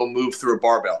having people move through a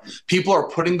barbell. People are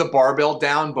putting the barbell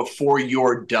down before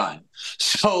you're done.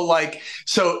 So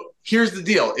here's the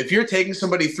deal. If you're taking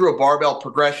somebody through a barbell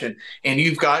progression and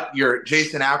you've got your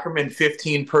Jason Ackerman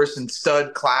 15-person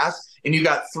stud class and you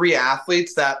got 3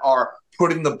 athletes that are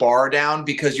putting the bar down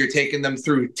because you're taking them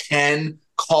through 10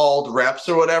 called reps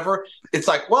or whatever, it's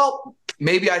like, well,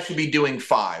 maybe I should be doing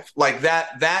 5. Like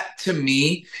that to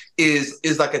me is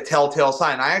like a telltale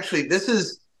sign. This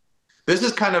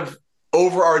is kind of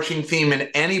overarching theme in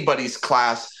anybody's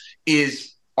class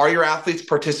is, are your athletes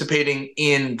participating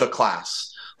in the class?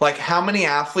 Like, how many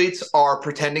athletes are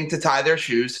pretending to tie their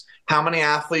shoes? How many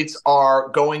athletes are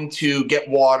going to get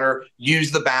water,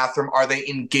 use the bathroom? Are they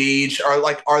engaged?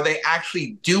 Are they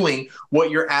actually doing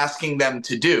what you're asking them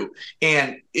to do?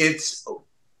 And it's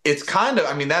kind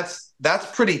of,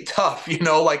 that's pretty tough,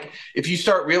 like if you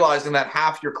start realizing that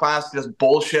half your class is just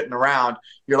bullshitting around,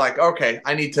 you're like, okay,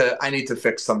 I need to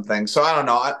fix some things. So I don't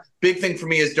know. Big thing for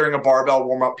me is during a barbell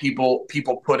warm up, people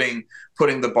putting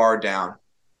the bar down.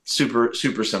 Super,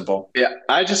 super simple. Yeah.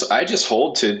 I just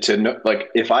hold to know, like,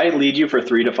 if I lead you for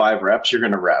 3 to 5 reps, you're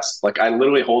going to rest. Like, I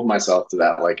literally hold myself to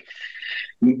that. Like,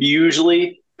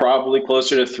 usually probably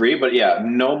closer to 3, but yeah,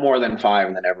 no more than 5.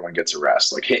 And then everyone gets a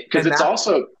rest. Like, hey, because it's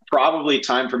also probably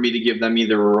time for me to give them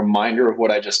either a reminder of what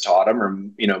I just taught them or,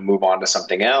 move on to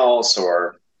something else.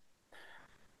 Or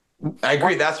I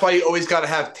agree. That's why you always got to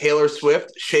have Taylor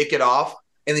Swift Shake It Off.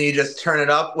 And then you just turn it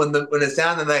up when it's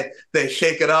down, and they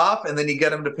shake it off, and then you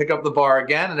get them to pick up the bar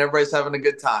again, and everybody's having a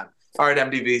good time. All right,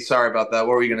 MDV, sorry about that.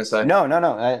 What were you going to say? No.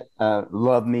 I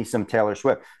love me some Taylor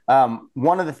Swift.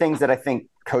 One of the things that I think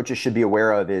coaches should be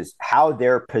aware of is how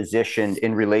they're positioned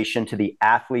in relation to the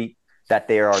athlete that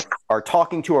they are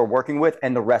talking to or working with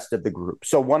and the rest of the group.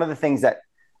 So one of the things that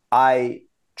I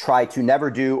try to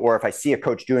never do, or if I see a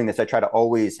coach doing this, I try to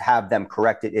always have them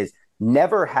correct it, is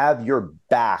never have your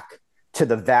back to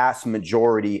the vast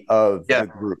majority of the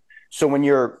group. So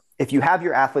if you have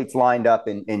your athletes lined up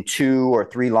in 2 or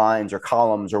 3 lines or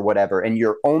columns or whatever, and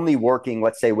you're only working,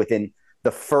 let's say, within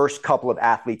the first couple of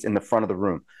athletes in the front of the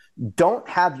room, don't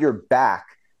have your back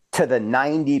to the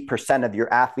 90% of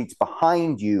your athletes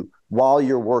behind you while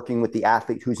you're working with the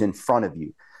athlete who's in front of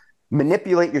you.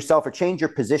 Manipulate yourself or change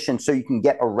your position so you can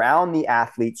get around the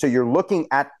athlete. So you're looking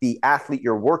at the athlete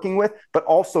you're working with, but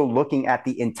also looking at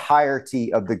the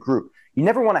entirety of the group. You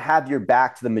never want to have your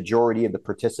back to the majority of the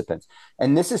participants.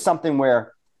 And this is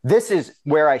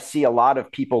where I see a lot of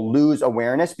people lose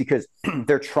awareness because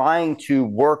they're trying to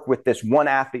work with this one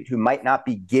athlete who might not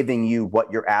be giving you what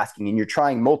you're asking. And you're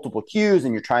trying multiple cues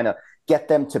and you're trying to get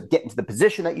them to get into the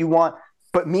position that you want.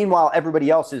 But meanwhile, everybody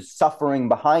else is suffering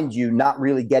behind you, not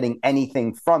really getting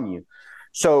anything from you.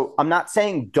 So I'm not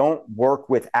saying don't work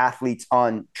with athletes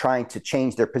on trying to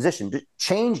change their position. Just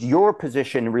change your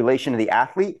position in relation to the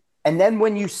athlete. And then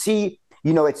when you see,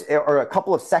 it's or a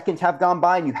couple of seconds have gone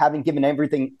by and you haven't given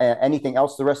anything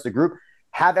else to the rest of the group,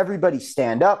 have everybody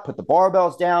stand up, put the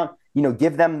barbells down,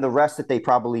 give them the rest that they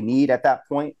probably need at that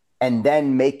point, and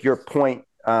then make your point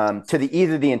to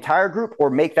either the entire group or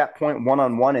make that point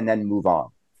one-on-one and then move on.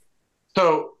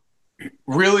 So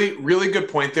really, really good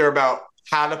point there about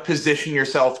how to position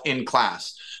yourself in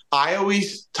class. I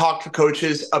always talk to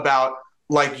coaches about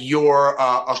like you're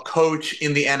a coach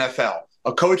in the NFL.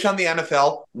 A coach on the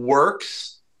NFL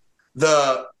works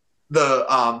the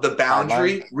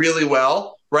boundary really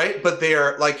well, right? But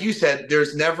they're, like you said,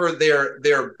 there's never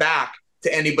their back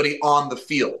to anybody on the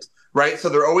field, right? So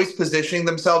they're always positioning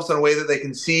themselves in a way that they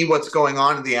can see what's going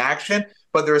on in the action,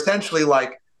 but they're essentially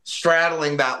like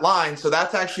straddling that line. So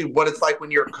that's actually what it's like when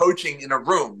you're coaching in a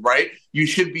room, right? You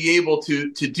should be able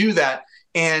to do that.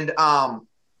 And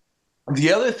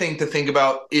the other thing to think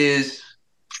about is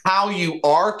how you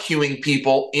are cueing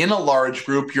people in a large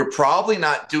group. You're probably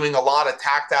not doing a lot of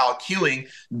tactile cueing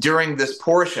during this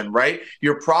portion, right?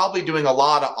 You're probably doing a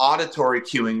lot of auditory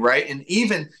cueing, right? And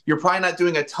even you're probably not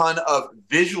doing a ton of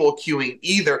visual cueing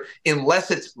either,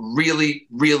 unless it's really,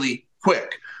 really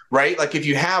quick, right? Like if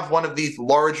you have one of these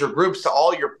larger groups, to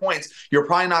all your points, you're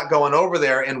probably not going over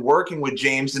there and working with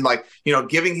James and like,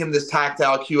 giving him this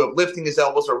tactile cue of lifting his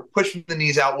elbows or pushing the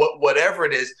knees out, whatever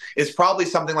it is probably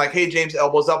something like, hey, James,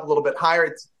 elbows up a little bit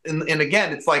higher. And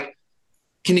again, it's like,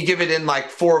 can you give it in like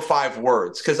 4 or 5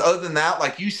 words? Because other than that,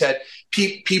 like you said,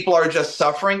 people are just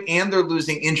suffering and they're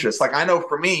losing interest. Like I know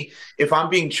for me, if I'm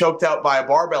being choked out by a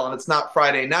barbell and it's not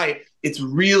Friday night, it's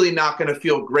really not going to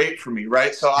feel great for me,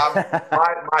 right? So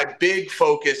my big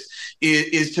focus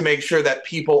is to make sure that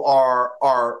people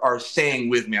are staying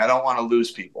with me. I don't want to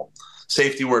lose people.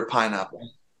 Safety word,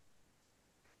 pineapple.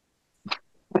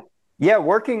 Yeah,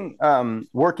 working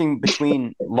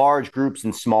between large groups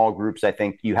and small groups, I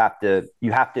think you have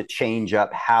to change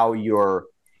up how you're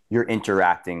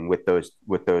interacting with those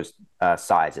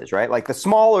sizes, right? Like the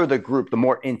smaller the group, the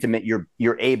more intimate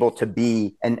you're able to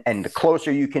be, and the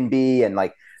closer you can be, and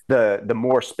like the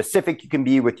more specific you can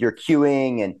be with your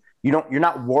cueing, and you're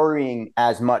not worrying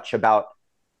as much about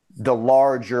the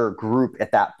larger group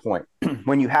at that point.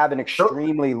 When you have an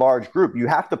extremely large group, you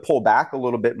have to pull back a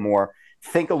little bit more,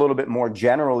 think a little bit more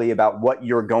generally about what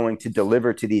you're going to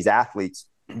deliver to these athletes,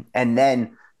 and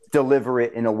then deliver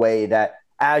it in a way that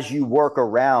as you work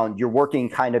around, you're working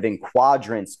kind of in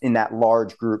quadrants in that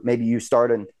large group. Maybe you start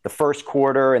in the first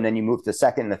quarter and then you move to the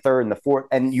second and the third and the fourth,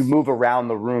 and you move around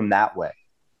the room that way.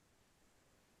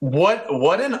 What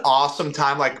an awesome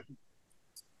time. Like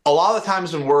a lot of the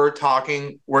times when we're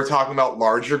talking about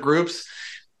larger groups,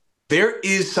 there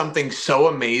is something so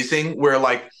amazing where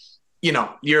like,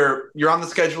 you're on the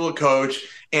schedule of coach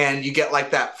and you get like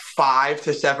that 5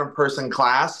 to 7 person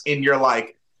class and you're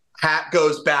like, hat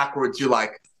goes backwards. You're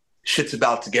like, shit's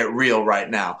about to get real right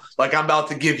now. Like I'm about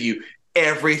to give you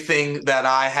everything that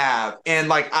I have. And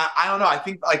like, I don't know.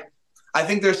 I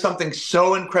think there's something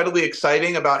so incredibly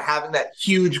exciting about having that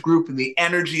huge group and the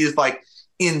energy is like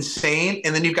insane.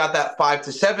 And then you've got that 5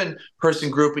 to 7 person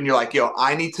group and you're like, yo,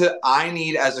 I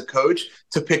need as a coach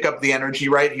to pick up the energy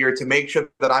right here to make sure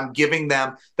that I'm giving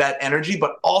them that energy,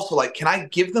 but also like, can I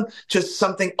give them just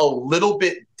something a little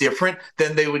bit different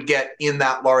than they would get in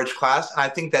that large class? And I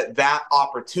think that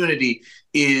opportunity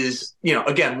is,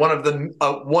 again, one of the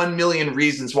 1 million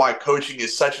reasons why coaching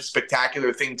is such a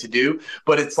spectacular thing to do,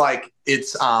 but it's like,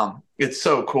 it's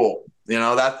so cool.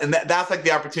 That's like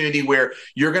the opportunity where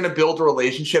you're going to build a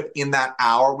relationship in that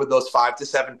hour with those 5 to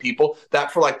 7 people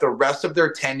that for like the rest of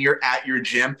their tenure at your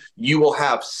gym, you will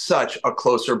have such a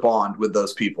closer bond with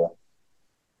those people.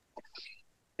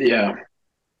 Yeah.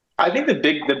 I think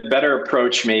the better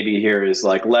approach maybe here is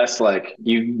like less like,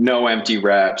 empty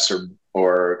reps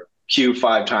or cue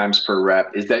 5 times per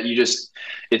rep, is that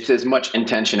it's as much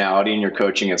intentionality in your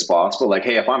coaching as possible. Like,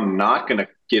 hey, if I'm not going to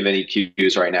give any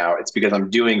cues right now, it's because I'm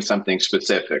doing something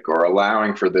specific or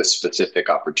allowing for this specific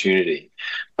opportunity.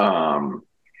 And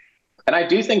I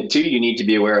do think too, you need to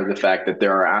be aware of the fact that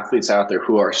there are athletes out there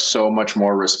who are so much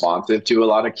more responsive to a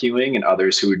lot of cueing, and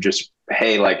others who are just,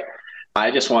 hey, like, I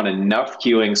just want enough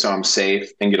cueing so I'm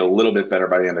safe and get a little bit better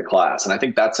by the end of class. And I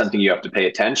think that's something you have to pay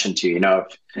attention to.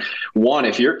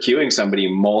 If you're cueing somebody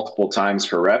multiple times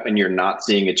per rep and you're not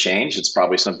seeing a change, it's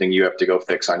probably something you have to go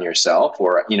fix on yourself,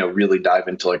 or, really dive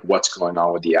into like what's going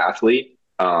on with the athlete.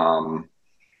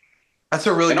 That's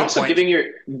a really and good also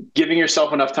point. giving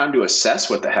yourself enough time to assess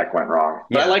what the heck went wrong.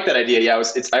 But I like that idea. Yeah,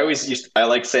 I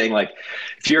like saying, like,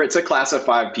 if it's a class of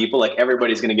 5 people, like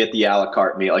everybody's going to get the a la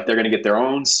carte meal. Like they're going to get their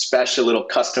own special little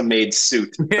custom made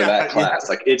suit for that class.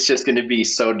 Like it's just going to be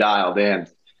so dialed in.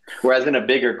 Whereas in a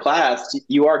bigger class,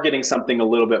 you are getting something a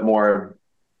little bit more,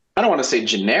 I don't want to say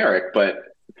generic, but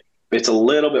it's a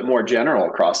little bit more general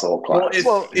across the whole class.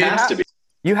 It has to be.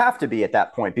 You have to be at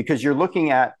that point because you're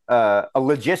looking at a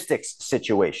logistics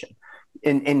situation.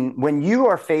 When you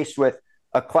are faced with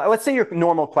a class, let's say your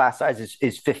normal class size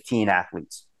is 15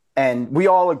 athletes. And we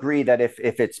all agree that if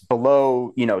it's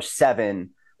below, 7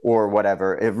 or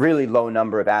whatever, a really low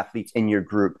number of athletes in your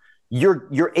group,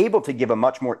 you're able to give a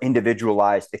much more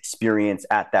individualized experience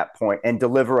at that point and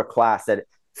deliver a class that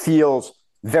feels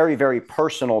very, very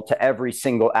personal to every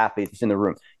single athlete that's in the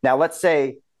room. Now, let's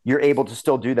say you're able to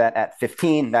still do that at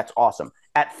 15. That's awesome.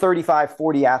 At 35,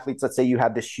 40 athletes, let's say you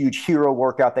have this huge hero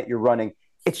workout that you're running.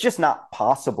 It's just not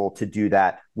possible to do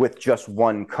that with just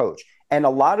one coach. And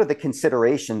a lot of the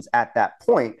considerations at that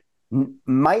point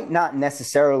might not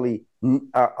necessarily,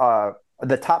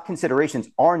 the top considerations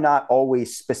are not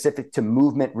always specific to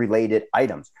movement related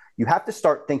items. You have to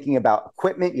start thinking about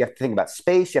equipment. You have to think about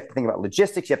space. You have to think about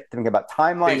logistics. You have to think about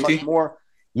timeline much more.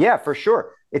 Yeah, for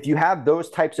sure. If you have those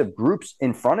types of groups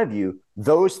in front of you,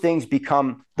 those things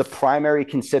become the primary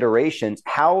considerations.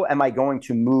 How am I going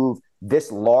to move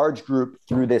this large group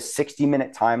through this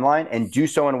 60-minute timeline and do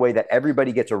so in a way that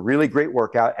everybody gets a really great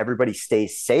workout, everybody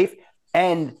stays safe,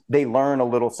 and they learn a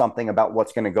little something about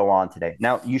what's going to go on today?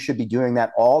 Now, you should be doing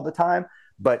that all the time,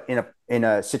 but in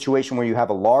a situation where you have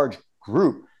a large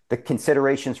group, the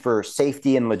considerations for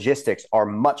safety and logistics are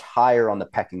much higher on the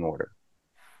pecking order.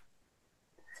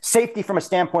 Safety from a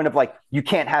standpoint of, like, you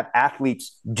can't have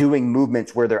athletes doing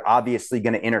movements where they're obviously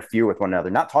going to interfere with one another.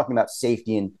 Not talking about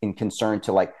safety in concern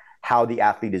to, like, how the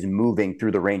athlete is moving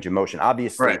through the range of motion.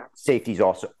 Obviously, safety is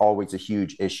also always a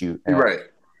huge issue. No,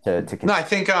 I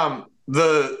think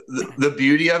the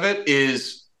beauty of it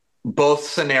is both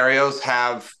scenarios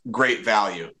have great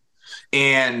value.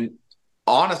 And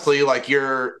honestly, like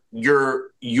your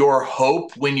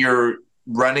hope when you're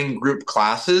running group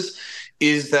classes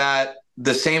is that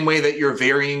the same way that you're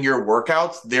varying your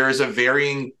workouts, there is a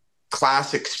varying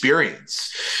class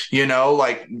experience.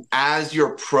 Like as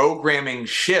your programming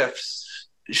shifts,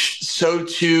 so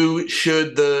too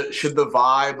should the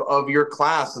vibe of your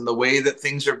class and the way that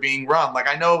things are being run. Like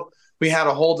I know we had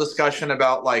a whole discussion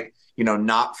about, like,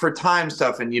 not for time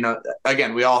stuff. And,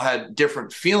 again, we all had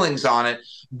different feelings on it,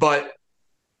 but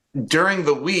during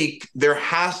the week, there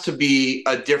has to be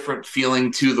a different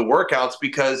feeling to the workouts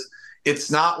because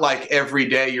it's not like every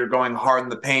day you're going hard in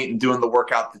the paint and doing the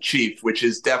workout the Chief, which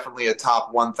is definitely a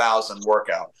top 1,000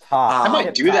 workout. I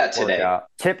might do that today.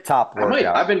 Tip-top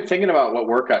workout. I've been thinking about what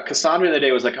workout. Cassandra the other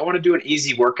day was like, I want to do an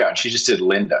easy workout. And she just did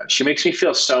Linda. She makes me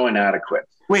feel so inadequate.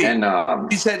 She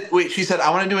said, I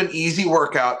want to do an easy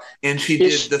workout. And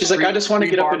she's like, I just want to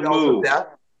get up and move.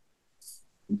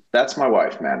 That's my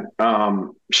wife, man.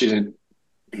 She's a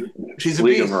beast.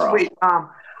 Wait,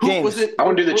 James, was it? I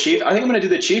want to do the Chief. I think I'm going to do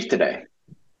the Chief today.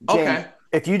 James, okay.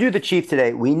 If you do the Chief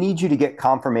today, we need you to get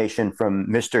confirmation from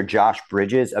Mr. Josh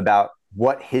Bridges about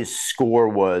what his score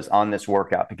was on this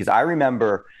workout, because I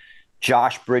remember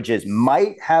Josh Bridges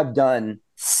might have done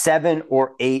 7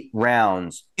 or 8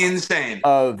 rounds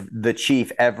of the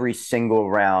Chief every single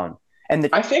round. And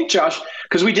I think Josh,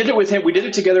 because we did it with him, we did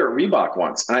it together at Reebok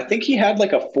once, and I think he had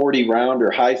like a 40 round or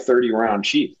high 30 round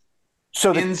Chief.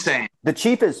 So insane. The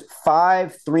Chief is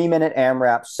 5 3-minute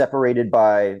AMRAPs separated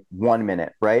by 1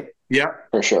 minute, right? Yeah,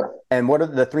 for sure. And what are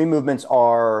the 3 movements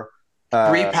are?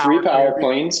 3 power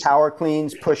cleans. Power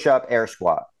cleans, push up, air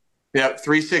squat. Yep,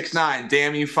 3, 6, 9.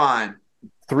 Damn you fine.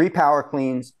 3 power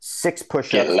cleans, 6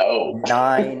 push-ups,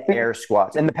 9 air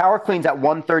squats. And the power cleans at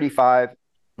 135,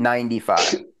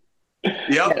 95. Yep.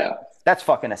 Yeah. That's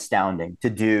fucking astounding to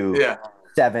do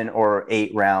 7 or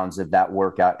 8 rounds of that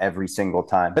workout every single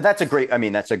time. But that's a great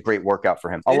workout for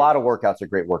him. A lot of workouts are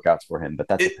great workouts for him, but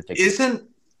that's a particular.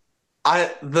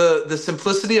 The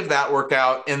simplicity of that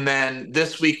workout. And then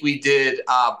this week we did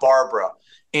Barbara,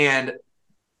 and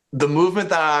the movement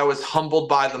that I was humbled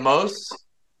by the most,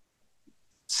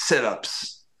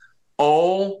 sit-ups.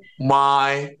 Oh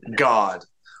my God.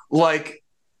 Like,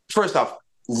 first off,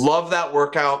 love that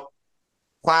workout.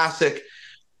 Classic.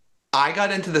 I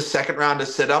got into the second round of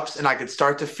sit-ups and I could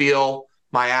start to feel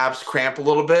my abs cramp a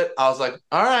little bit. I was like,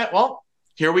 all right, well,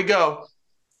 here we go.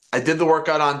 I did the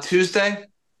workout on Tuesday,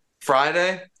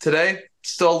 Friday, today,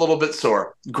 still a little bit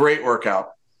sore. Great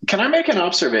workout. Can I make an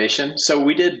observation? So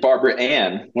we did Barbara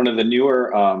Ann, one of the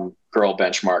newer girl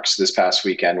benchmarks this past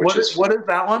weekend, what is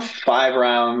that one? 5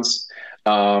 rounds,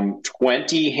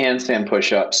 20 handstand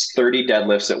push-ups, 30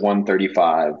 deadlifts at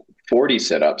 135, 40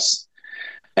 sit-ups,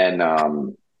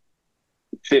 and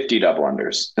 50 double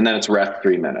unders. And then it's rest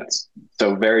 3 minutes.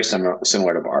 So very similar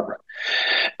to Barbara.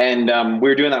 And we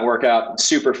were doing that workout,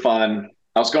 super fun.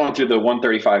 I was going through the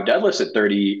 135 deadlifts at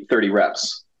 30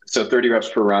 reps. So 30 reps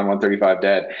per round, 135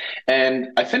 dead. And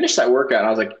I finished that workout and I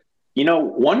was like,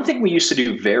 one thing we used to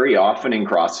do very often in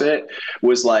CrossFit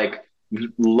was like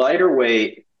lighter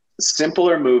weight,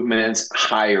 simpler movements,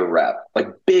 higher rep, like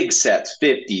big sets,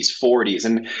 50s, 40s.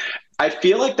 And I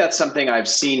feel like that's something I've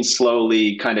seen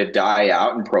slowly kind of die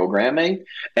out in programming.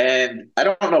 And I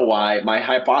don't know why. My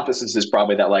hypothesis is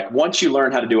probably that like once you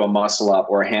learn how to do a muscle up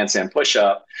or a handstand push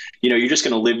up, you're just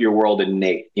going to live your world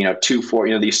innate, 2,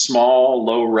 4, these small,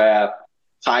 low rep,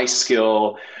 high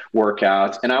skill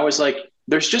workouts. And I was like,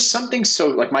 there's just something so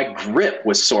like my grip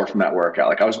was sore from that workout.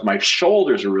 Like my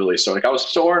shoulders were really sore. Like I was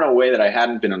sore in a way that I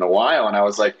hadn't been in a while. And I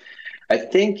was like, I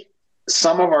think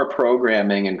some of our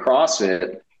programming in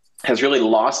CrossFit has really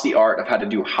lost the art of how to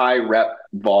do high rep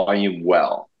volume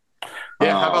well.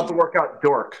 Yeah. How about the workout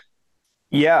Dork?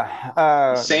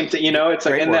 Yeah. Same thing, it's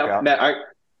like, and I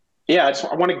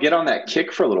want to get on that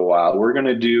kick for a little while. We're going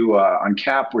to do on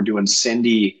CAP, we're doing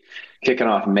Cindy kicking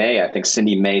off May, I think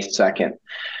Cindy May 2nd.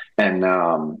 And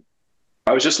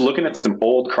I was just looking at some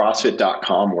old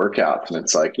CrossFit.com workouts, and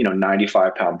it's like,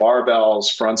 95-pound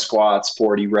barbells, front squats,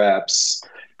 40 reps,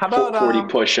 how about 40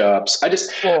 push-ups. I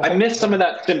missed some of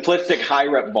that simplistic high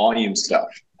rep volume stuff.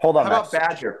 Hold on. How about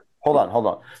Badger? Hold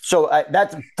on. So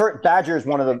Badger is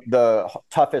one of the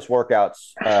toughest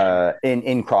workouts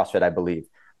in CrossFit, I believe.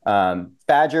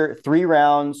 Badger, 3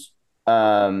 rounds.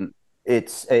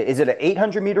 Is it an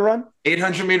 800-meter run?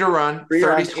 800-meter run,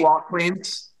 30 squat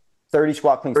cleans. 30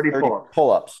 squat cleans, 30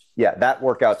 pull-ups. Yeah, that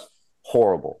workout's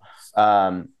horrible.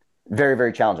 Very,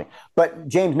 very challenging. But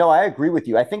James, no, I agree with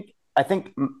you. I think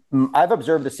I've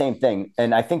observed the same thing.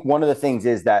 And I think one of the things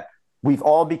is that we've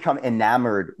all become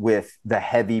enamored with the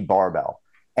heavy barbell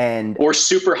or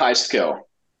super high skill.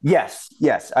 Yes.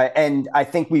 I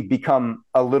think we've become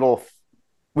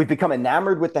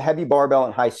enamored with the heavy barbell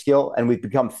and high skill, and we've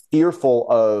become fearful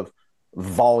of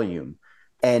volume.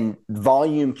 And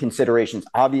volume considerations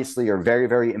obviously are very,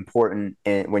 very important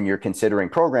when you're considering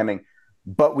programming.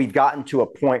 But we've gotten to a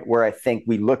point where I think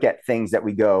we look at things that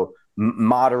we go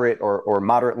moderate or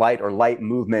moderate light or light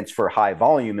movements for high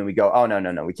volume. And we go, oh,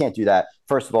 no, we can't do that.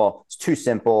 First of all, it's too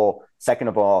simple. Second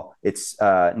of all, it's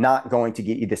not going to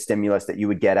get you the stimulus that you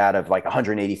would get out of like a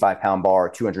 185-pound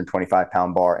bar,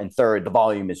 225-pound bar. And third, the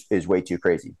volume is way too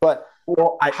crazy. But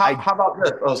how about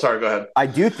this? Oh, sorry, go ahead. I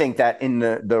do think that in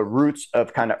the roots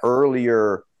of kind of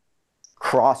earlier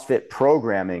CrossFit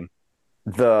programming,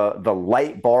 the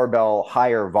light barbell,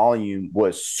 higher volume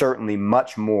was certainly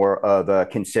much more of a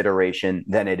consideration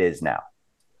than it is now.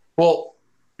 Well,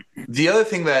 the other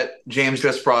thing that James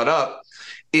just brought up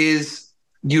is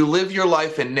you live your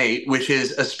life innate, which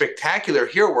is a spectacular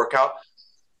hero workout,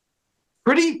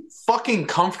 pretty fucking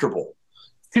comfortable.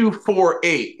 2, 4,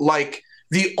 8. Like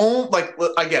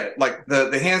I get it. Like the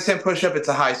handstand push-up, it's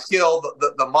a high skill.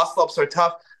 The muscle-ups are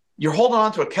tough. You're holding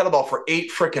on to a kettlebell for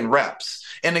 8 freaking reps.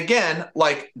 And again,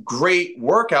 like great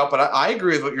workout, but I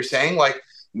agree with what you're saying. Like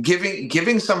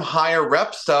giving some higher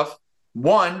rep stuff,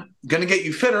 one, going to get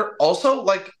you fitter. Also,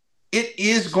 like it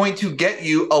is going to get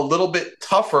you a little bit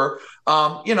tougher,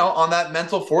 on that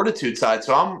mental fortitude side.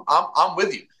 So I'm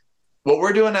with you. What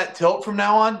we're doing at Tilt from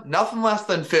now on, nothing less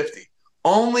than 50,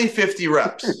 only 50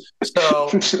 reps.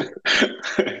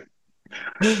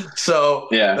 So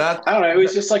yeah, I don't know. It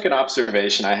was just like an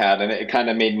observation I had, and it kind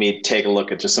of made me take a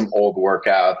look at just some old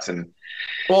workouts. And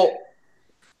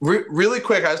really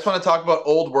quick, I just want to talk about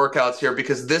old workouts here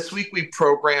because this week we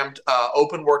programmed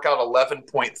Open Workout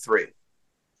 11.3,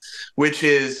 which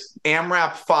is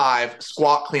AMRAP 5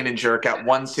 squat, clean, and jerk at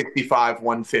 165,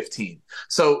 115.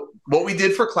 So what we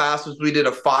did for class was we did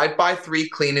a 5x3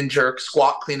 clean and jerk,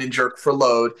 squat, clean, and jerk for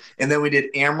load, and then we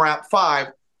did AMRAP 5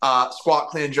 squat,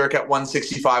 clean, and jerk at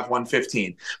 165,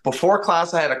 115. Before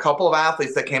class, I had a couple of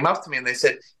athletes that came up to me and they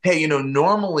said, hey,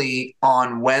 normally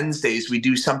on Wednesdays, we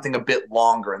do something a bit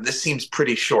longer, and this seems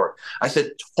pretty short. I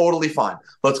said, totally fine.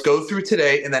 Let's go through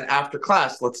today, and then after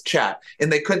class, let's chat.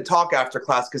 And they couldn't talk after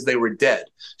class because they were dead.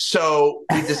 So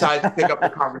we decided to pick up the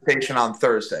conversation on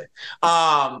Thursday.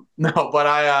 The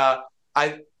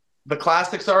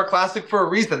classics are a classic for a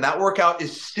reason. That workout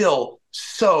is still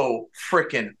so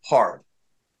freaking hard.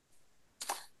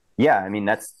 Yeah, I mean,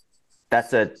 that's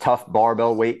a tough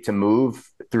barbell weight to move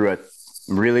through a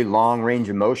really long range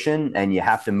of motion, and you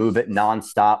have to move it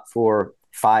nonstop for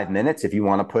 5 minutes if you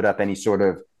want to put up any sort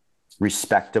of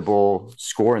respectable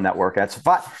score in that workout.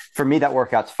 For me, that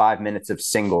workout's 5 minutes of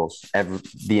singles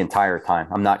the entire time.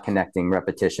 I'm not connecting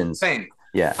repetitions. Same.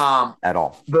 Yeah, at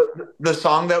all. The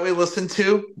song that we listened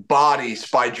to, Bodies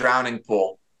by Drowning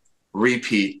Pool.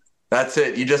 Repeat. That's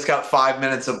it. You just got 5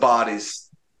 minutes of Bodies.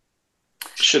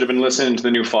 Should have been listening to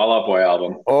the new Fall Out Boy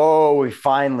album. Oh, we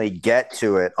finally get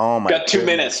to it. Oh my got 2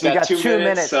 minutes. We got 2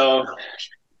 minutes. So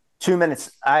 2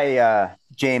 minutes.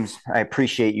 James, I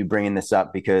appreciate you bringing this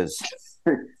up because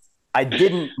I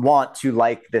didn't want to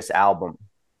like this album.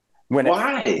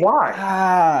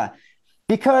 Why?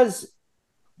 Because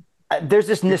there's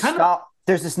this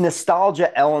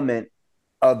nostalgia element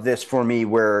of this for me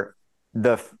where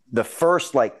the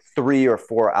first like 3 or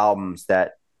 4 albums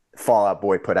that Fall Out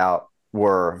Boy put out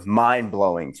were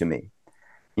mind-blowing to me.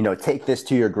 You know, Take This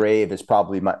to Your Grave is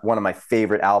probably one of my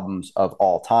favorite albums of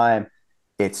all time.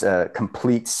 It's a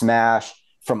complete smash.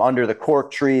 From Under the Cork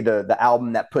Tree, the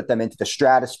album that put them into the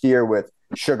stratosphere with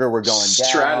Sugar We're Going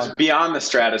Down. Beyond the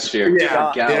stratosphere.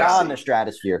 Beyond the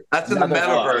stratosphere. That's in the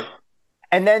metaverse.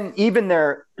 And then even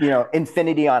their,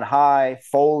 Infinity on High,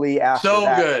 Foley after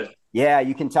that. So good. Yeah,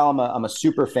 you can tell I'm a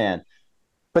super fan.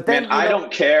 But then I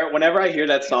don't care. Whenever I hear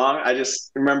that song, I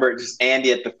just remember just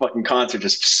Andy at the fucking concert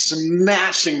just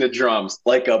smashing the drums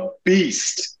like a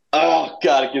beast. Oh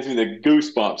God, it gives me the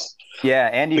goosebumps. Yeah,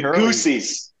 Andy Hurley.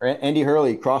 Goosies. Andy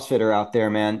Hurley, CrossFitter out there,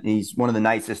 man. He's one of the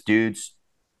nicest dudes.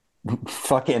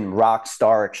 Fucking rock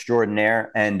star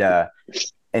extraordinaire and an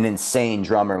insane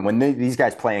drummer. When these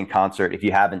guys play in concert, if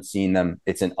you haven't seen them,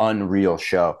 it's an unreal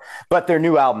show. But their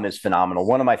new album is phenomenal.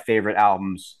 One of my favorite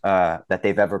albums that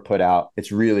they've ever put out.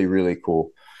 It's really, really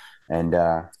cool. And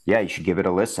you should give it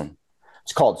a listen.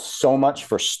 It's called So Much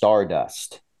for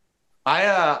Stardust.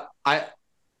 I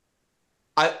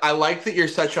like that you're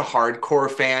such a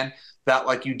hardcore fan that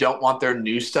like you don't want their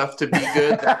new stuff to be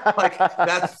good.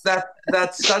 That's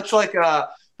such like a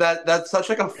that's such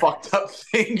like a fucked up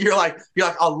thing. You're like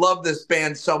I love this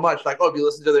band so much. Like, if you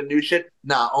listen to their new shit,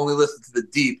 only listen to the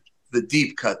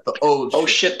deep cut, the old. Oh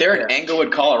shit, they're in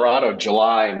Englewood, Colorado,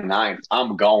 July 9th.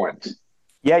 I'm going.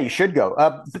 Yeah, you should go.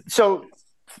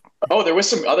 There was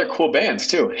some other cool bands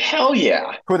too. Hell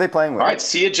yeah. Who are they playing with? All right,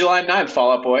 see you July 9th,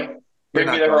 Fall Out Boy. Bring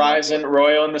Me the Horizon,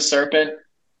 Royal and the Serpent,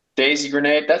 Daisy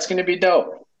Grenade. That's going to be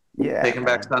dope. Yeah. Taking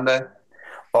Back Sunday.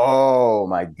 Oh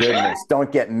my goodness! Don't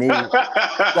get me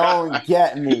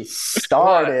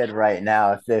started right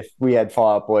now. If we had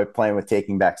Fall Out Boy playing with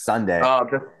Taking Back Sunday,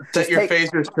 just your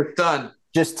phasers to stun.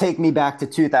 Just take me back to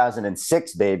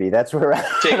 2006, baby. That's where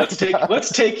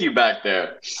let's take you back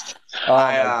there.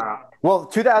 Well,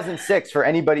 2006 for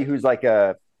anybody who's like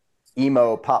a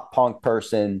emo pop punk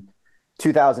person.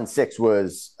 2006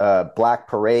 was Black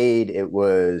Parade. It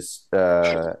was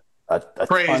a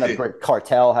ton of great.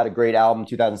 Cartel had a great album.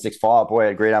 2006 Fall Out Boy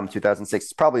had a great album. 2006.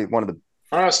 It's probably one of the.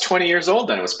 I was 20 years old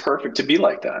then. It was perfect to be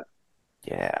like that.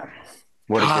 Yeah,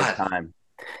 what a good time.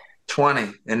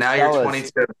 20, and now you're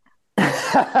 22.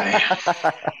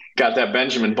 Got that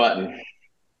Benjamin Button.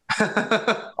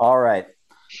 All right.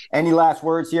 Any last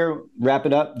words here? Wrap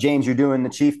it up. James, you're doing the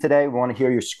Chief today. We want to hear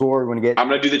your score. We want to get. I'm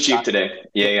going to do the Chief today.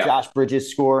 Yeah. Josh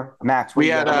Bridges' score. Max, we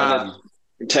had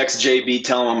text JB,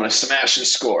 tell him I'm going to smash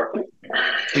his score.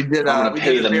 We did. I'm going to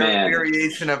pay the man.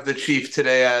 Variation of the Chief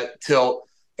today at Tilt.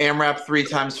 AMRAP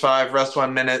 3x5, rest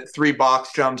 1 minute, 3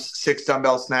 box jumps, 6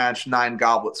 dumbbell snatch, 9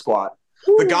 goblet squat.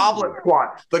 Ooh. The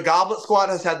goblet squat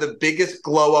has had the biggest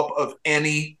glow up of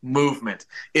any movement.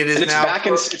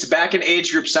 It's back in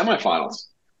age group semifinals,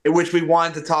 which we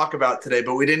wanted to talk about today,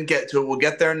 but we didn't get to it. We'll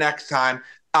get there next time.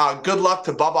 Good luck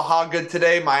to Bubba Hoggood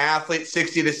today, my athlete,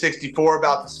 60 to 64,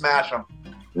 about to smash him.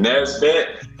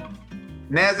 Nesbitt.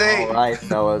 All right,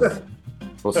 fellas.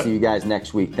 We'll see you guys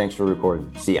next week. Thanks for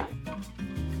recording. See ya.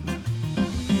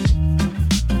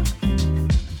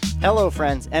 Hello,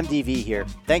 friends. MDV here.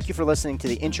 Thank you for listening to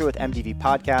the Intro with MDV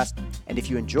podcast. And if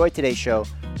you enjoyed today's show,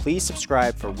 please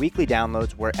subscribe for weekly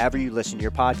downloads wherever you listen to your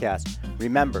podcast.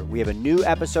 Remember, we have a new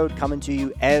episode coming to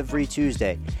you every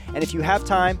Tuesday. And if you have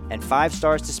time and 5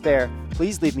 stars to spare,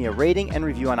 please leave me a rating and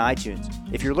review on iTunes.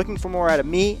 If you're looking for more out of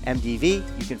me, MDV,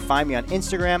 you can find me on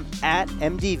Instagram at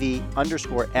MDV_FIT.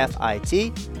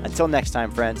 Until next time,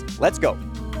 friends, let's go.